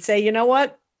conversation and say, you know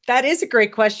what? That is a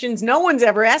great question. No one's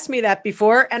ever asked me that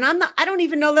before. And I don't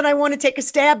even know that I want to take a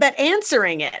stab at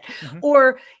answering it. Mm-hmm.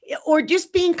 Or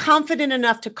just being confident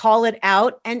enough to call it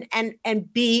out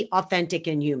and be authentic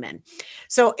and human.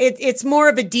 So it's more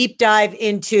of a deep dive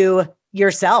into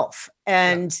yourself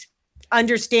and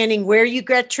understanding where you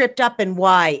get tripped up and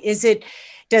why.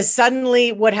 Does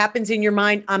suddenly what happens in your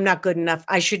mind, I'm not good enough,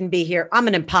 I shouldn't be here, I'm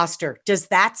an imposter. Does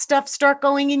that stuff start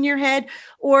going in your head?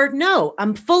 Or no,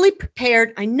 I'm fully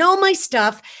prepared, I know my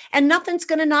stuff, and nothing's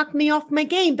going to knock me off my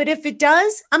game. But if it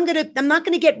does, I'm not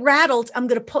going to get rattled. I'm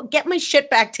going to get my shit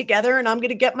back together, and I'm going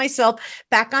to get myself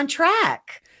back on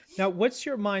track. Now, what's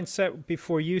your mindset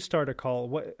before you start a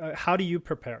call? How do you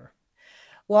prepare?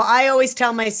 Well, I always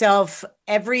tell myself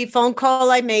every phone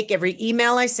call I make, every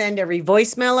email I send, every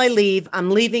voicemail I leave, I'm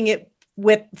leaving it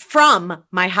from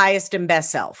my highest and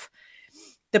best self.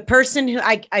 The person who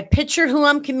I picture who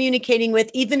I'm communicating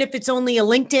with, even if it's only a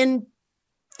LinkedIn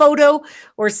photo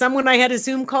or someone I had a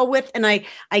Zoom call with, and I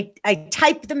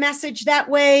type the message that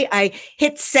way, I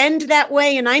hit send that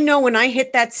way. And I know when I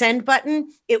hit that send button,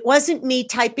 it wasn't me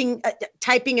typing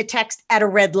a text at a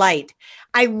red light.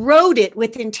 I wrote it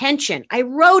with intention. I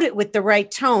wrote it with the right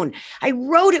tone. I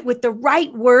wrote it with the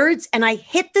right words, and I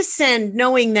hit the send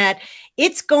knowing that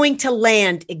it's going to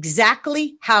land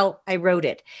exactly how I wrote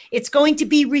it. It's going to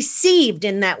be received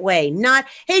in that way. Not,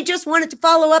 hey, just wanted to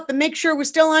follow up and make sure we're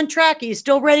still on track. Are you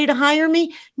still ready to hire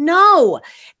me? No,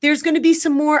 there's going to be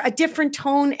a different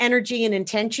tone, energy, and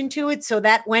intention to it so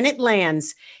that when it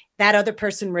lands, that other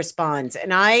person responds.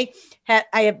 And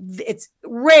it's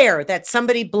rare that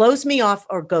somebody blows me off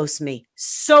or ghosts me.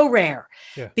 So rare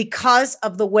because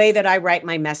of the way that I write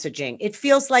my messaging. It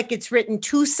feels like it's written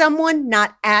to someone,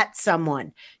 not at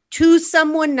someone. To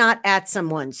someone, not at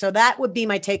someone. So that would be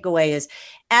my takeaway is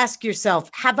ask yourself,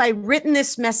 have I written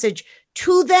this message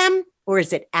to them or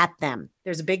is it at them?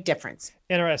 There's a big difference.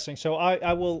 Interesting. So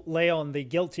I will lay on the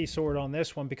guilty sword on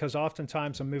this one because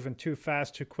oftentimes I'm moving too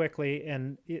fast, too quickly,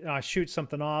 and I shoot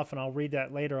something off and I'll read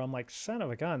that later. I'm like, son of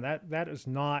a gun, that is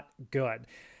not good.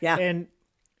 Yeah. And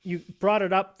you brought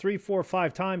it up 3, 4,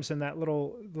 5 times in that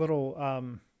little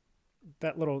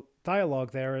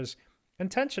dialogue there is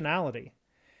intentionality.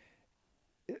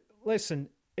 Listen,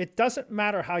 it doesn't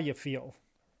matter how you feel.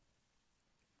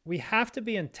 We have to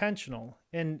be intentional,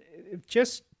 and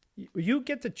just you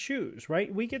get to choose,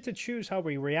 right? We get to choose how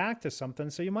we react to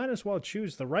something, so you might as well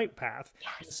choose the right path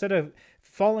instead of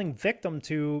falling victim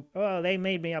to, oh, they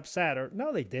made me upset, or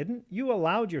no, they didn't. You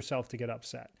allowed yourself to get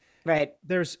upset. Right.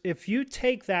 If you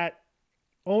take that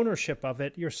ownership of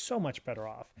it, you're so much better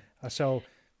off.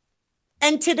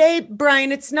 And today,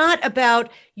 Brian, it's not about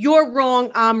you're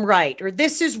wrong, I'm right, or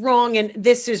this is wrong and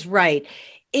this is right.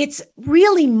 It's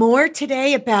really more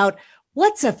today about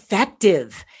what's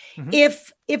effective. Mm-hmm.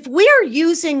 If we are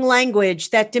using language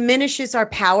that diminishes our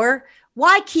power,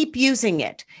 why keep using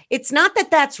it? It's not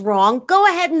that that's wrong. Go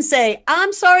ahead and say,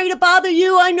 I'm sorry to bother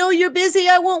you. I know you're busy.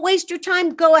 I won't waste your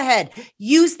time. Go ahead.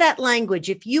 Use that language.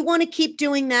 If you want to keep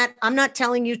doing that, I'm not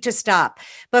telling you to stop.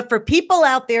 But for people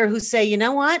out there who say, you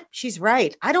know what? She's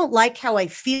right. I don't like how I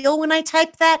feel when I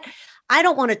type that. I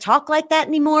don't want to talk like that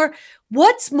anymore.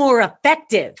 What's more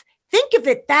effective? Think of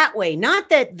it that way, not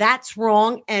that that's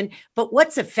wrong, but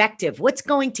what's effective? What's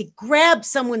going to grab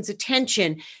someone's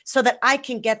attention so that I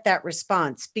can get that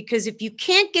response? Because if you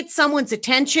can't get someone's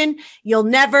attention, you'll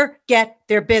never get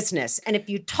their business. And if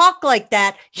you talk like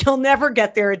that, you'll never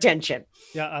get their attention.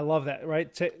 Yeah, I love that,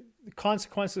 right?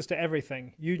 Consequences to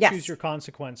everything. You choose your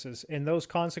consequences, and those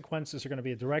consequences are going to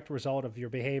be a direct result of your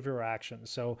behavior or actions.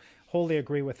 So wholly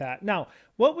agree with that. Now,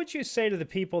 what would you say to the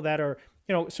people that are,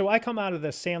 so I come out of the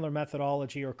Sandler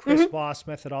methodology or Chris Voss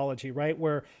methodology, right?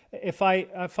 Where if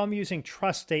I'm using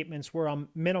trust statements where I'm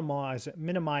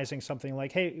minimizing something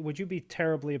like, hey, would you be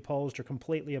terribly opposed or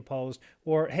completely opposed?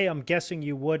 Or, hey, I'm guessing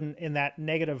you wouldn't, in that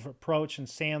negative approach in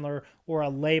Sandler, or a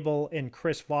label in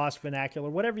Chris Voss vernacular,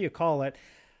 whatever you call it.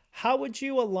 How would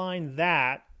you align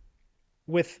that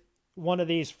with one of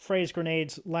these phrase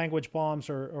grenades, language bombs,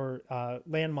 or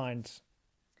landmines?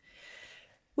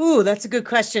 Ooh, that's a good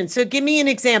question. So give me an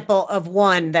example of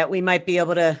one that we might be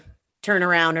able to turn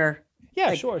around or.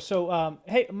 Yeah, sure. So,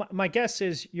 hey, my guess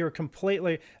is you're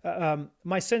completely,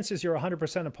 my sense is you're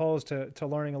 100% opposed to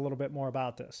learning a little bit more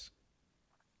about this.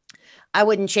 I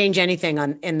wouldn't change anything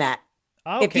in that.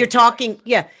 Okay. If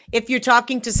you're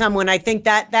talking to someone, I think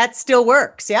that still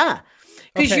works. Yeah.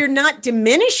 Because you're not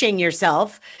diminishing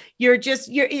yourself.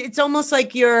 It's almost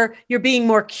like you're being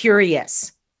more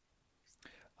curious.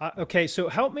 Okay. So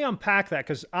help me unpack that,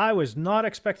 because I was not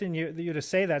expecting you to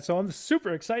say that. So I'm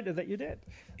super excited that you did.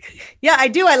 Yeah, I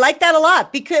do. I like that a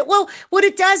lot because, well, what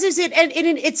it does is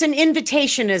it's an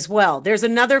invitation as well. There's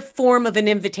another form of an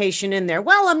invitation in there.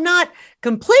 Well, I'm not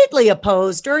completely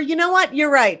opposed, or you know what?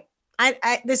 You're right.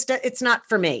 It's not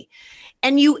for me.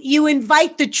 And you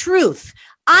invite the truth.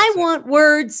 I want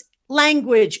words,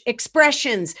 language,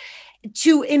 expressions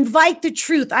to invite the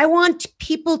truth. I want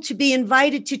people to be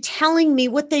invited to telling me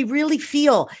what they really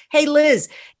feel. Hey, Liz,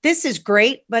 this is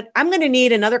great, but I'm going to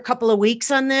need another couple of weeks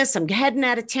on this. I'm heading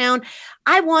out of town.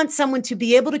 I want someone to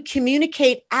be able to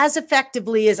communicate as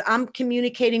effectively as I'm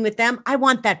communicating with them. I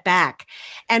want that back.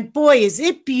 And boy, is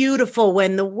it beautiful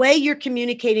when the way you're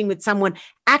communicating with someone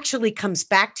actually comes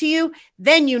back to you,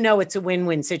 then you know it's a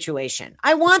win-win situation.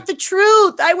 I want the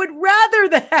truth. I would rather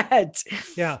that.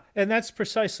 Yeah. And that's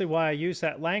precisely why I use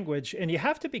that language. And you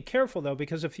have to be careful though,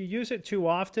 because if you use it too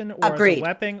often or as a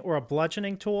weapon or a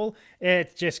bludgeoning tool,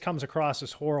 it just comes across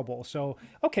as horrible. So,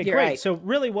 okay, You're great. right. So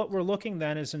really what we're looking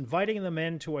then is inviting them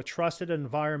into a trusted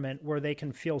environment where they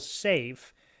can feel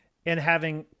safe and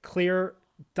having clear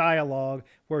dialogue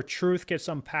where truth gets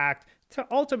unpacked to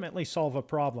ultimately solve a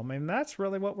problem. And that's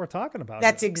really what we're talking about.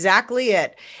 That's exactly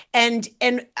it. And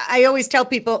I always tell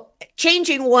people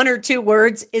changing one or two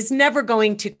words is never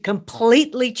going to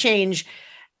completely change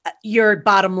your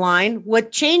bottom line.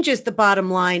 What changes the bottom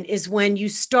line is when you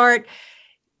start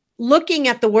looking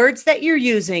at the words that you're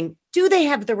using. Do they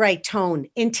have the right tone,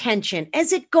 intention?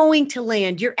 Is it going to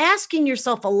land? You're asking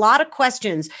yourself a lot of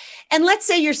questions. And let's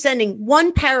say you're sending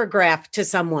one paragraph to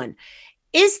someone.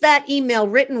 Is that email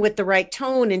written with the right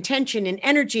tone, intention, and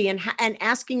energy, and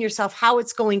asking yourself how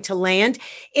it's going to land?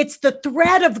 It's the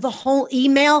thread of the whole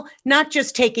email, not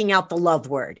just taking out the love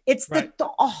word. It's the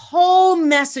whole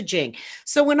messaging.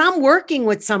 So when I'm working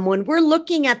with someone, we're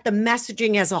looking at the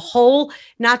messaging as a whole,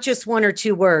 not just one or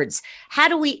two words. How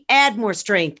do we add more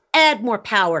strength, add more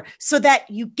power so that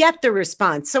you get the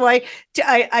response? So I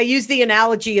use the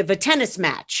analogy of a tennis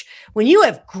match. When you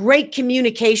have great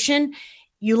communication,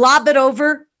 you lob it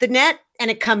over the net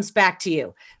and it comes back to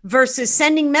you, versus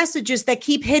sending messages that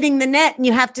keep hitting the net and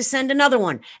you have to send another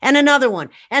one and another one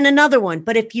and another one.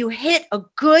 But if you hit a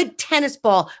good tennis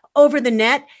ball over the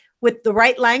net with the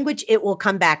right language, it will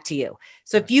come back to you.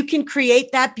 So if you can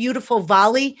create that beautiful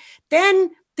volley,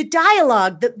 then the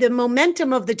dialogue, the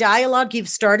momentum of the dialogue you've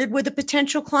started with a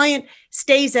potential client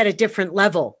stays at a different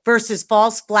level versus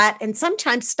falls flat and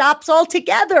sometimes stops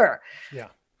altogether. Yeah.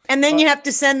 And then you have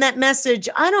to send that message.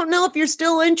 I don't know if you're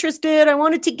still interested. I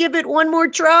wanted to give it one more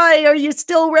try. Are you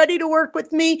still ready to work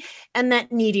with me? And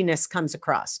that neediness comes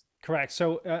across. Correct.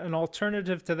 So an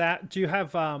alternative to that, do you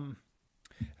have an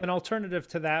alternative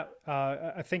to that?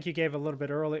 I think you gave a little bit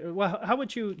earlier. Well, how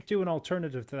would you do an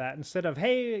alternative to that? Instead of,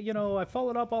 hey, I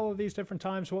followed up all of these different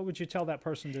times, what would you tell that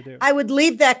person to do? I would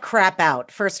leave that crap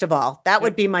out, first of all. That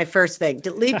would be my first thing.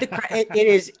 To leave the crap. It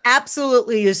is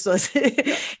absolutely useless.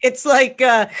 It's like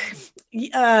like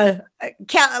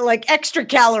extra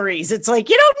calories. It's like,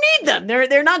 you don't need them.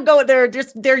 They're not going,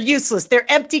 they're useless.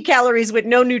 They're empty calories with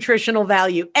no nutritional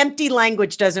value. Empty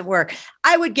language doesn't work.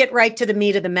 I would get right to the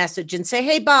meat of the message and say,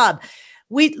 hey, Bob,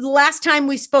 last time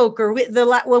we spoke, or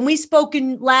when we spoke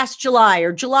in last July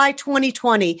or July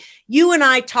 2020, you and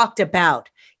I talked about,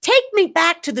 take me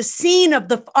back to the scene of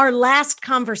our last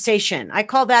conversation. I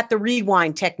call that the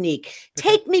rewind technique.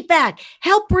 Take me back.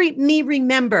 Help me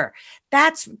remember.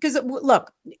 That's because,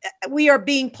 look, we are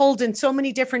being pulled in so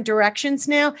many different directions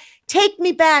now. Take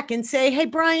me back and say, hey,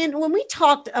 Brian, when we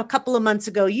talked a couple of months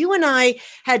ago, you and I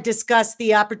had discussed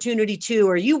the opportunity to,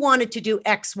 or you wanted to do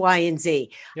X, Y, and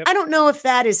Z. Yep. I don't know if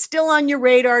that is still on your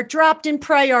radar, dropped in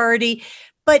priority.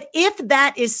 But if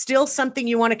that is still something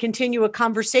you want to continue a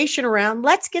conversation around,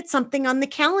 let's get something on the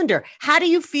calendar. How do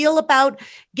you feel about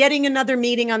getting another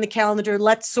meeting on the calendar?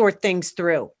 Let's sort things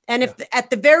through. And if at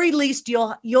the very least,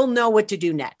 you'll know what to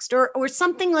do next, or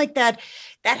something like that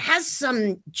has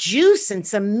some juice and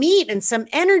some meat and some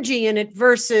energy in it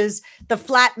versus the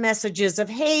flat messages of,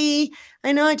 hey,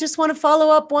 I know I just want to follow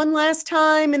up one last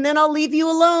time and then I'll leave you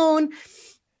alone.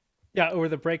 Yeah, or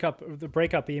the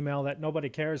breakup email that nobody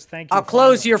cares. Thank you. I'll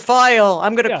close your file.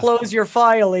 I'm going to close your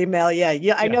file email.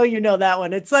 Yeah. I know you know that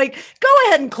one. It's like, go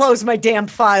ahead and close my damn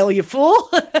file, you fool.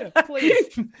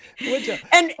 Please. Would you?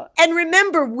 And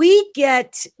remember, we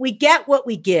get what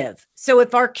we give. So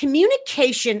if our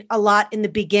communication a lot in the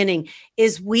beginning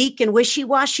is weak and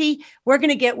wishy-washy, we're going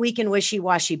to get weak and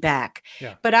wishy-washy back.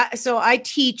 Yeah. But I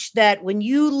teach that when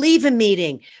you leave a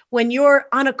meeting, when you're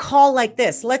on a call like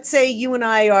this, let's say you and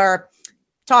I are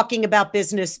talking about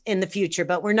business in the future,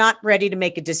 but we're not ready to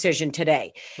make a decision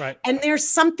today. Right. And there's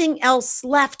something else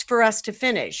left for us to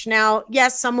finish. Now,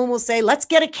 yes, someone will say, let's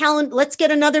get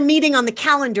another meeting on the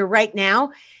calendar right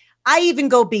now. I even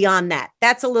go beyond that.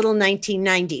 That's a little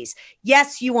 1990s.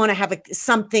 Yes, you want to have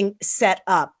something set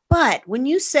up. But when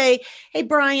you say, hey,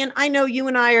 Brian, I know you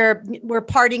and we're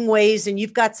parting ways and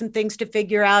you've got some things to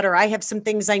figure out, or I have some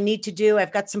things I need to do.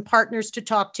 I've got some partners to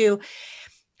talk to.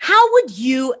 How would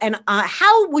you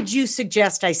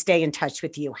suggest I stay in touch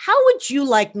with you? How would you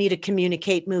like me to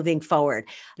communicate moving forward?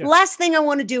 Yeah. Last thing I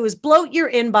want to do is bloat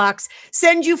your inbox,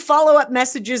 send you follow-up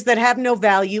messages that have no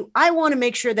value. I want to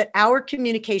make sure that our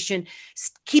communication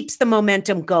keeps the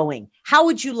momentum going. How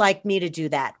would you like me to do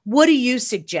that? What do you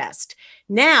suggest?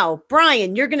 Now,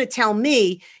 Brian, you're going to tell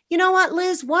me, you know what,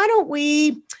 Liz, why don't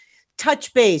we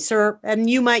touch base, and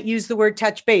you might use the word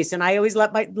touch base. And I always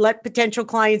let potential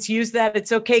clients use that.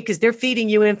 It's okay because they're feeding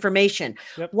you information.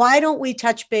 Yep. Why don't we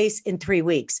touch base in 3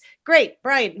 weeks? Great.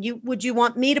 Brian, would you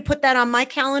want me to put that on my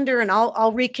calendar and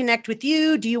I'll reconnect with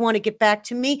you? Do you want to get back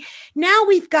to me? Now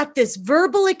we've got this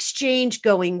verbal exchange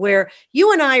going where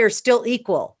you and I are still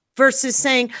equal. Versus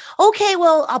saying, okay,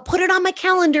 well, I'll put it on my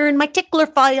calendar in my tickler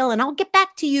file and I'll get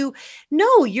back to you.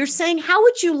 No, you're saying, how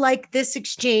would you like this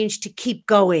exchange to keep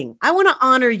going? I want to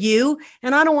honor you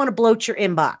and I don't want to bloat your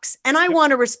inbox. And I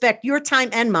want to respect your time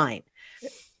and mine.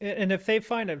 And if they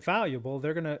find it valuable,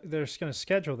 they're just gonna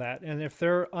schedule that. And if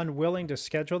they're unwilling to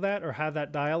schedule that or have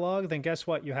that dialogue, then guess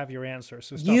what? You have your answer.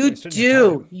 So stop wasting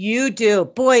your time. You do,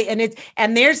 boy.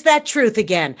 And there's that truth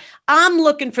again. I'm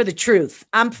looking for the truth.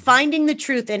 I'm finding the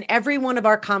truth in every one of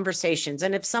our conversations.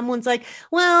 And if someone's like,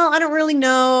 well, I don't really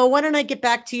know, why don't I get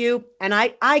back to you? And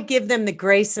I give them the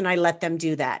grace and I let them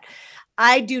do that.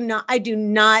 I do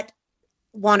not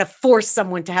want to force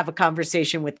someone to have a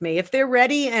conversation with me. If they're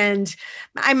ready, and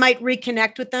I might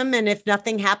reconnect with them. And if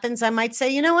nothing happens, I might say,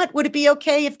 you know what, would it be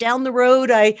okay if down the road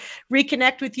I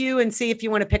reconnect with you and see if you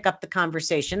want to pick up the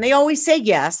conversation? They always say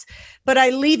yes, but I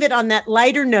leave it on that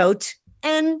lighter note,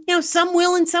 and some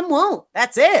will and some won't.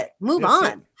 That's it. Move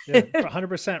on. Yeah,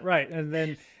 100% right. And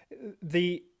then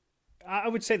I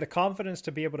would say the confidence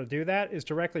to be able to do that is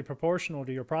directly proportional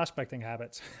to your prospecting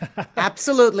habits.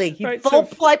 Absolutely. Right,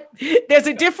 there's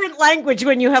a different language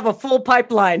when you have a full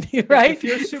pipeline, right? If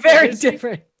you're super Very busy,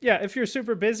 different. Yeah. If you're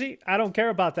super busy, I don't care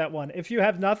about that one. If you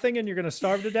have nothing and you're going to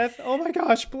starve to death, oh my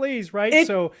gosh, please. Right.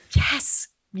 Yes,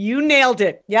 you nailed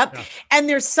it. Yep. Yeah. And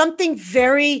there's something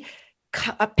very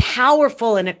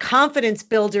powerful and a confidence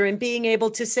builder in being able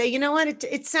to say, you know what,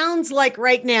 it sounds like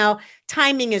right now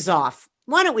timing is off.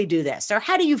 Why don't we do this? Or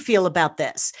how do you feel about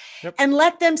this? Yep. And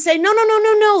let them say, no.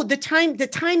 The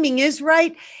timing is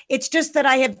right. It's just that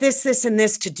I have this, and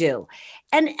this to do.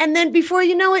 And then before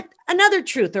you know it, another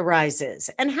truth arises.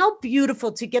 And how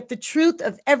beautiful to get the truth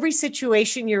of every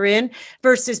situation you're in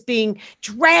versus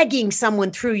dragging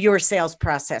someone through your sales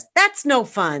process. That's no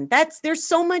fun. There's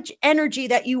so much energy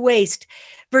that you waste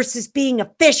versus being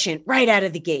efficient right out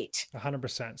of the gate.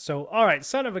 100%. So, all right,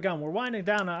 son of a gun, we're winding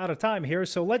down out of time here.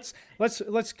 So let's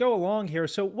go along here.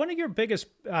 So one of your biggest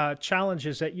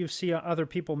challenges that you see other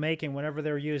people making whenever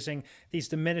they're using these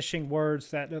diminishing words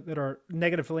that are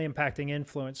negatively impacting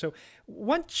influence. So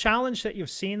one challenge that you've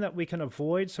seen that we can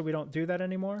avoid so we don't do that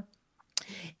anymore?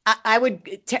 I would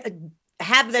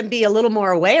have them be a little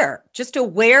more just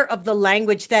aware of the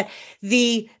language, that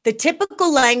the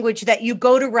typical language that you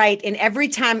go to write in every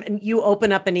time you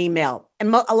open up an email.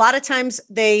 And a lot of times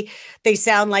they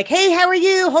sound like, hey, how are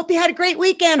you? Hope you had a great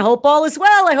weekend. Hope all is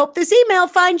well. I hope this email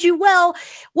finds you well.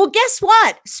 Well, guess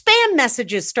what? Spam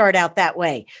messages start out that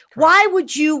way. Correct. Why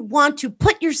would you want to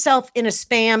put yourself in a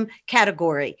spam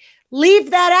category? Leave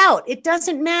that out. It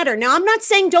doesn't matter. Now, I'm not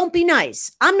saying don't be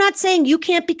nice. I'm not saying you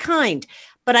can't be kind.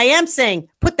 But I am saying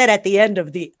put that at the end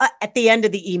of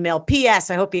the email.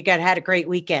 P.S. I hope you had a great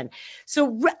weekend.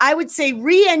 So I would say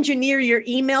re-engineer your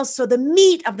emails so the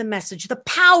meat of the message, the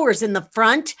power's in the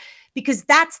front, because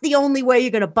that's the only way you're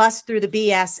going to bust through the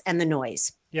BS and the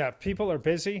noise. Yeah, people are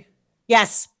busy.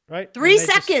 Yes. Right. 3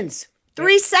 seconds.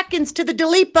 3 seconds to the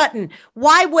delete button.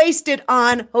 Why waste it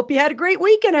on, hope you had a great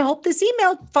weekend. I hope this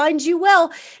email finds you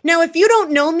well. Now, if you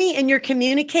don't know me and you're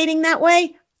communicating that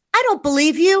way, I don't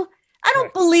believe you. I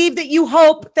don't believe that you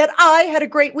hope that I had a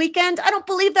great weekend. I don't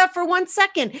believe that for 1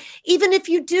 second. Even if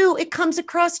you do, it comes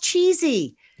across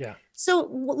cheesy. Yeah. So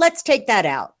let's take that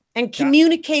out and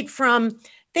communicate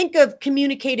think of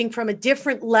communicating from a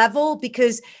different level,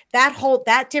 because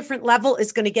that different level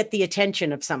is going to get the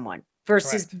attention of someone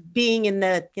versus being in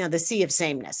the sea of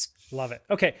sameness. Love it.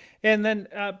 Okay. And then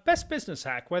best business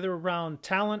hack, whether around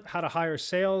talent, how to hire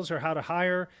sales, or how to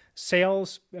hire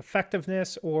sales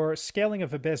effectiveness, or scaling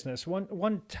of a business,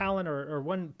 one talent or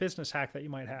one business hack that you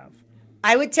might have.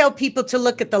 I would tell people to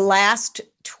look at the last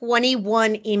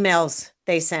 21 emails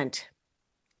they sent.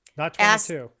 Not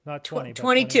 22, not 20.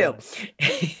 22.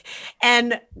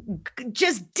 And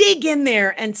just dig in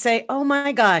there and say, oh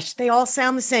my gosh, they all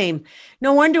sound the same.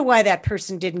 No wonder why that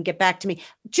person didn't get back to me.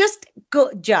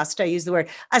 I use the word,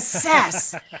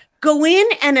 assess. Go in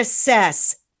and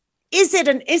assess. Is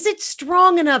it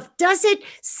strong enough? Does it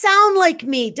sound like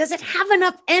me? Does it have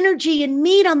enough energy and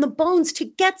meat on the bones to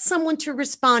get someone to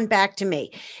respond back to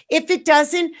me? If it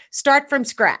doesn't, start from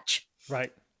scratch.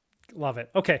 Right. Love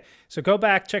it. Okay. So go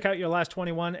back, check out your last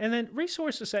 21, and then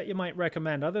resources that you might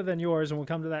recommend other than yours. And we'll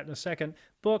come to that in a second.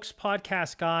 Books,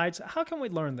 podcasts, guides. How can we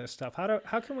learn this stuff?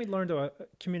 How can we learn to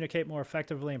communicate more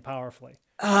effectively and powerfully?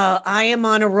 I am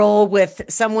on a roll with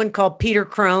someone called Peter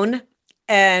Crone,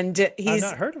 and I've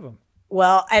not heard of him.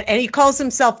 Well, and he calls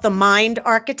himself the mind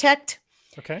architect.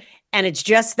 Okay. And it's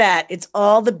just that. It's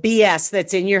all the BS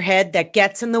that's in your head that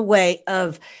gets in the way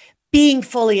of being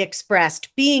fully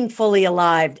expressed, being fully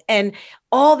alive, and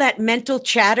all that mental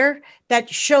chatter that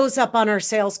shows up on our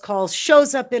sales calls,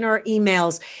 shows up in our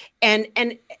emails, and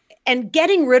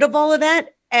getting rid of all of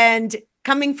that and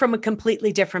coming from a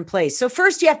completely different place. So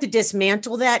first you have to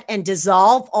dismantle that and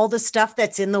dissolve all the stuff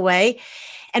that's in the way.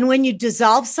 And when you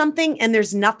dissolve something and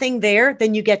there's nothing there,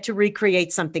 then you get to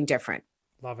recreate something different.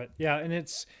 Love it. Yeah. And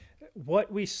it's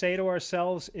what we say to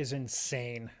ourselves is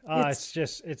insane.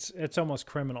 It's almost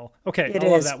criminal. Okay. I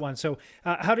love that one. So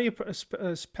how do you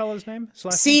spell his name?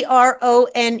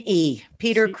 Crone,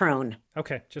 Peter Crone.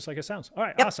 Okay. Just like it sounds. All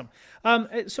right. Yep. Awesome.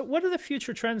 So what are the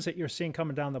future trends that you're seeing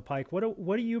coming down the pike? What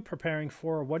are you preparing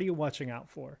for? What are you watching out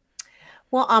for?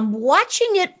 Well, I'm watching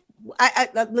it.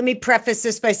 Let me preface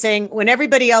this by saying when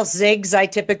everybody else zigs, I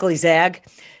typically zag,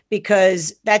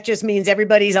 because that just means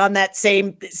everybody's on that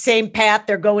same path.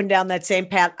 They're going down that same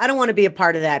path. I don't want to be a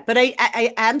part of that, but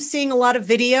I am seeing a lot of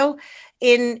video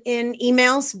in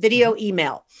emails, video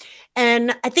email.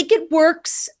 And I think it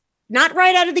works not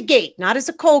right out of the gate, not as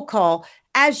a cold call.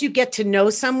 As you get to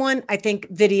know someone, I think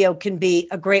video can be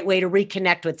a great way to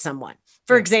reconnect with someone.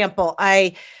 For example,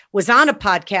 I was on a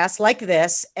podcast like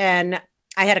this, and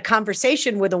I had a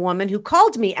conversation with a woman who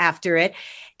called me after it.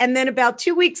 And then about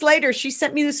 2 weeks later, she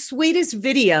sent me the sweetest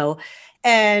video.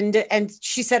 And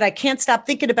she said, I can't stop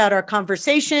thinking about our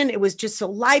conversation. It was just so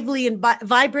lively and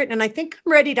vibrant. And I think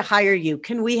I'm ready to hire you.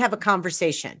 Can we have a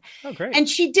conversation? Oh, great. And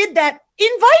she did that,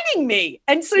 inviting me.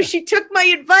 And so she took my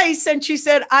advice and she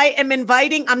said, I am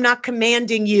inviting, I'm not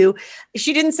commanding you.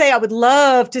 She didn't say, I would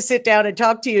love to sit down and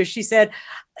talk to you. She said,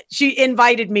 she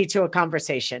invited me to a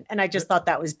conversation, and I just thought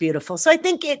that was beautiful. So I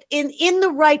think it in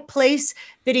the right place,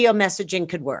 video messaging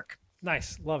could work.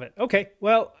 Nice. Love it. Okay.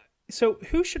 Well, so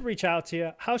who should reach out to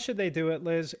you? How should they do it,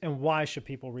 Liz? And why should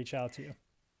people reach out to you?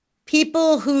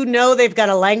 People who know they've got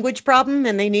a language problem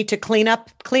and they need to clean up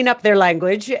their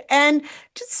language, and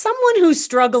just someone who's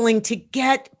struggling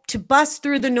to bust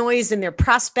through the noise in their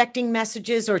prospecting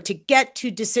messages or to get to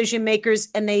decision makers,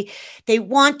 and they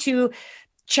want to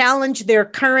challenge their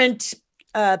current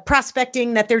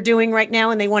prospecting that they're doing right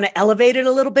now, and they want to elevate it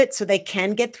a little bit so they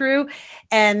can get through,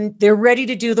 and they're ready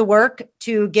to do the work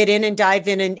to get in and dive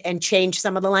in and change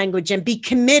some of the language and be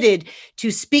committed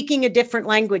to speaking a different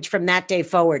language from that day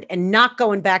forward and not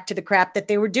going back to the crap that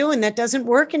they were doing that doesn't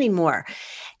work anymore.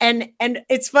 And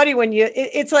it's funny when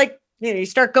it's like, you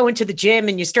start going to the gym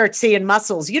and you start seeing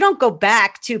muscles. You don't go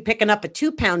back to picking up a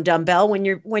 2-pound dumbbell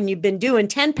when you've been doing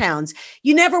 10 pounds.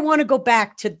 You never want to go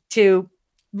back to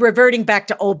reverting back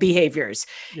to old behaviors.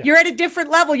 Yeah. You're at a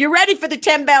different level. You're ready for the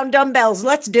 10-pound dumbbells.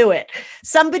 Let's do it.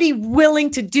 Somebody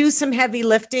willing to do some heavy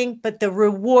lifting, but the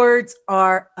rewards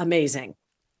are amazing.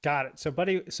 Got it. So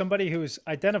somebody who's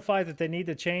identified that they need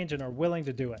to change and are willing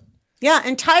to do it. Yeah,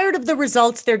 and tired of the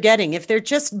results they're getting. If they're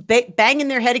just banging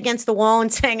their head against the wall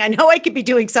and saying, I know I could be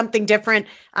doing something different,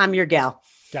 I'm your gal.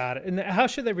 Got it. And how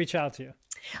should they reach out to you?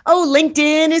 Oh,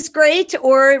 LinkedIn is great,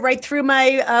 or right through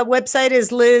my website is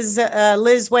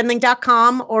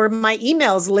lizwendling.com, or my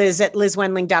email is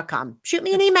liz@lizwendling.com. Shoot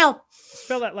me an email.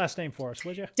 Spell that last name for us,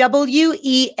 would you?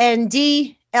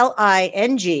 Wendling.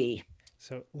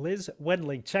 So Liz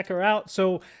Wendling, check her out.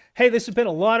 So, hey, this has been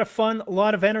a lot of fun, a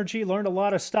lot of energy, learned a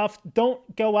lot of stuff. Don't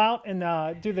go out and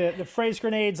do the phrase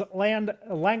grenades,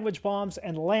 language bombs,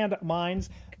 and land mines.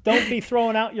 Don't be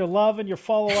throwing out your love and your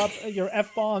follow-up, your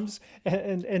F-bombs,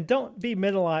 and don't be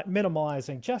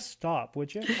minimalizing. Just stop,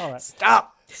 would you? All right.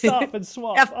 Stop and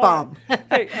swap. F-bomb. Right.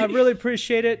 Hey, I really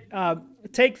appreciate it.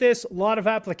 Take this, a lot of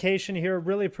application here.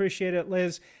 Really appreciate it,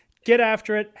 Liz. Get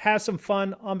after it. Have some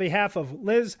fun. On behalf of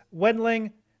Liz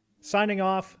Wendling, signing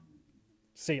off.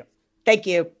 See ya. Thank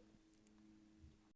you.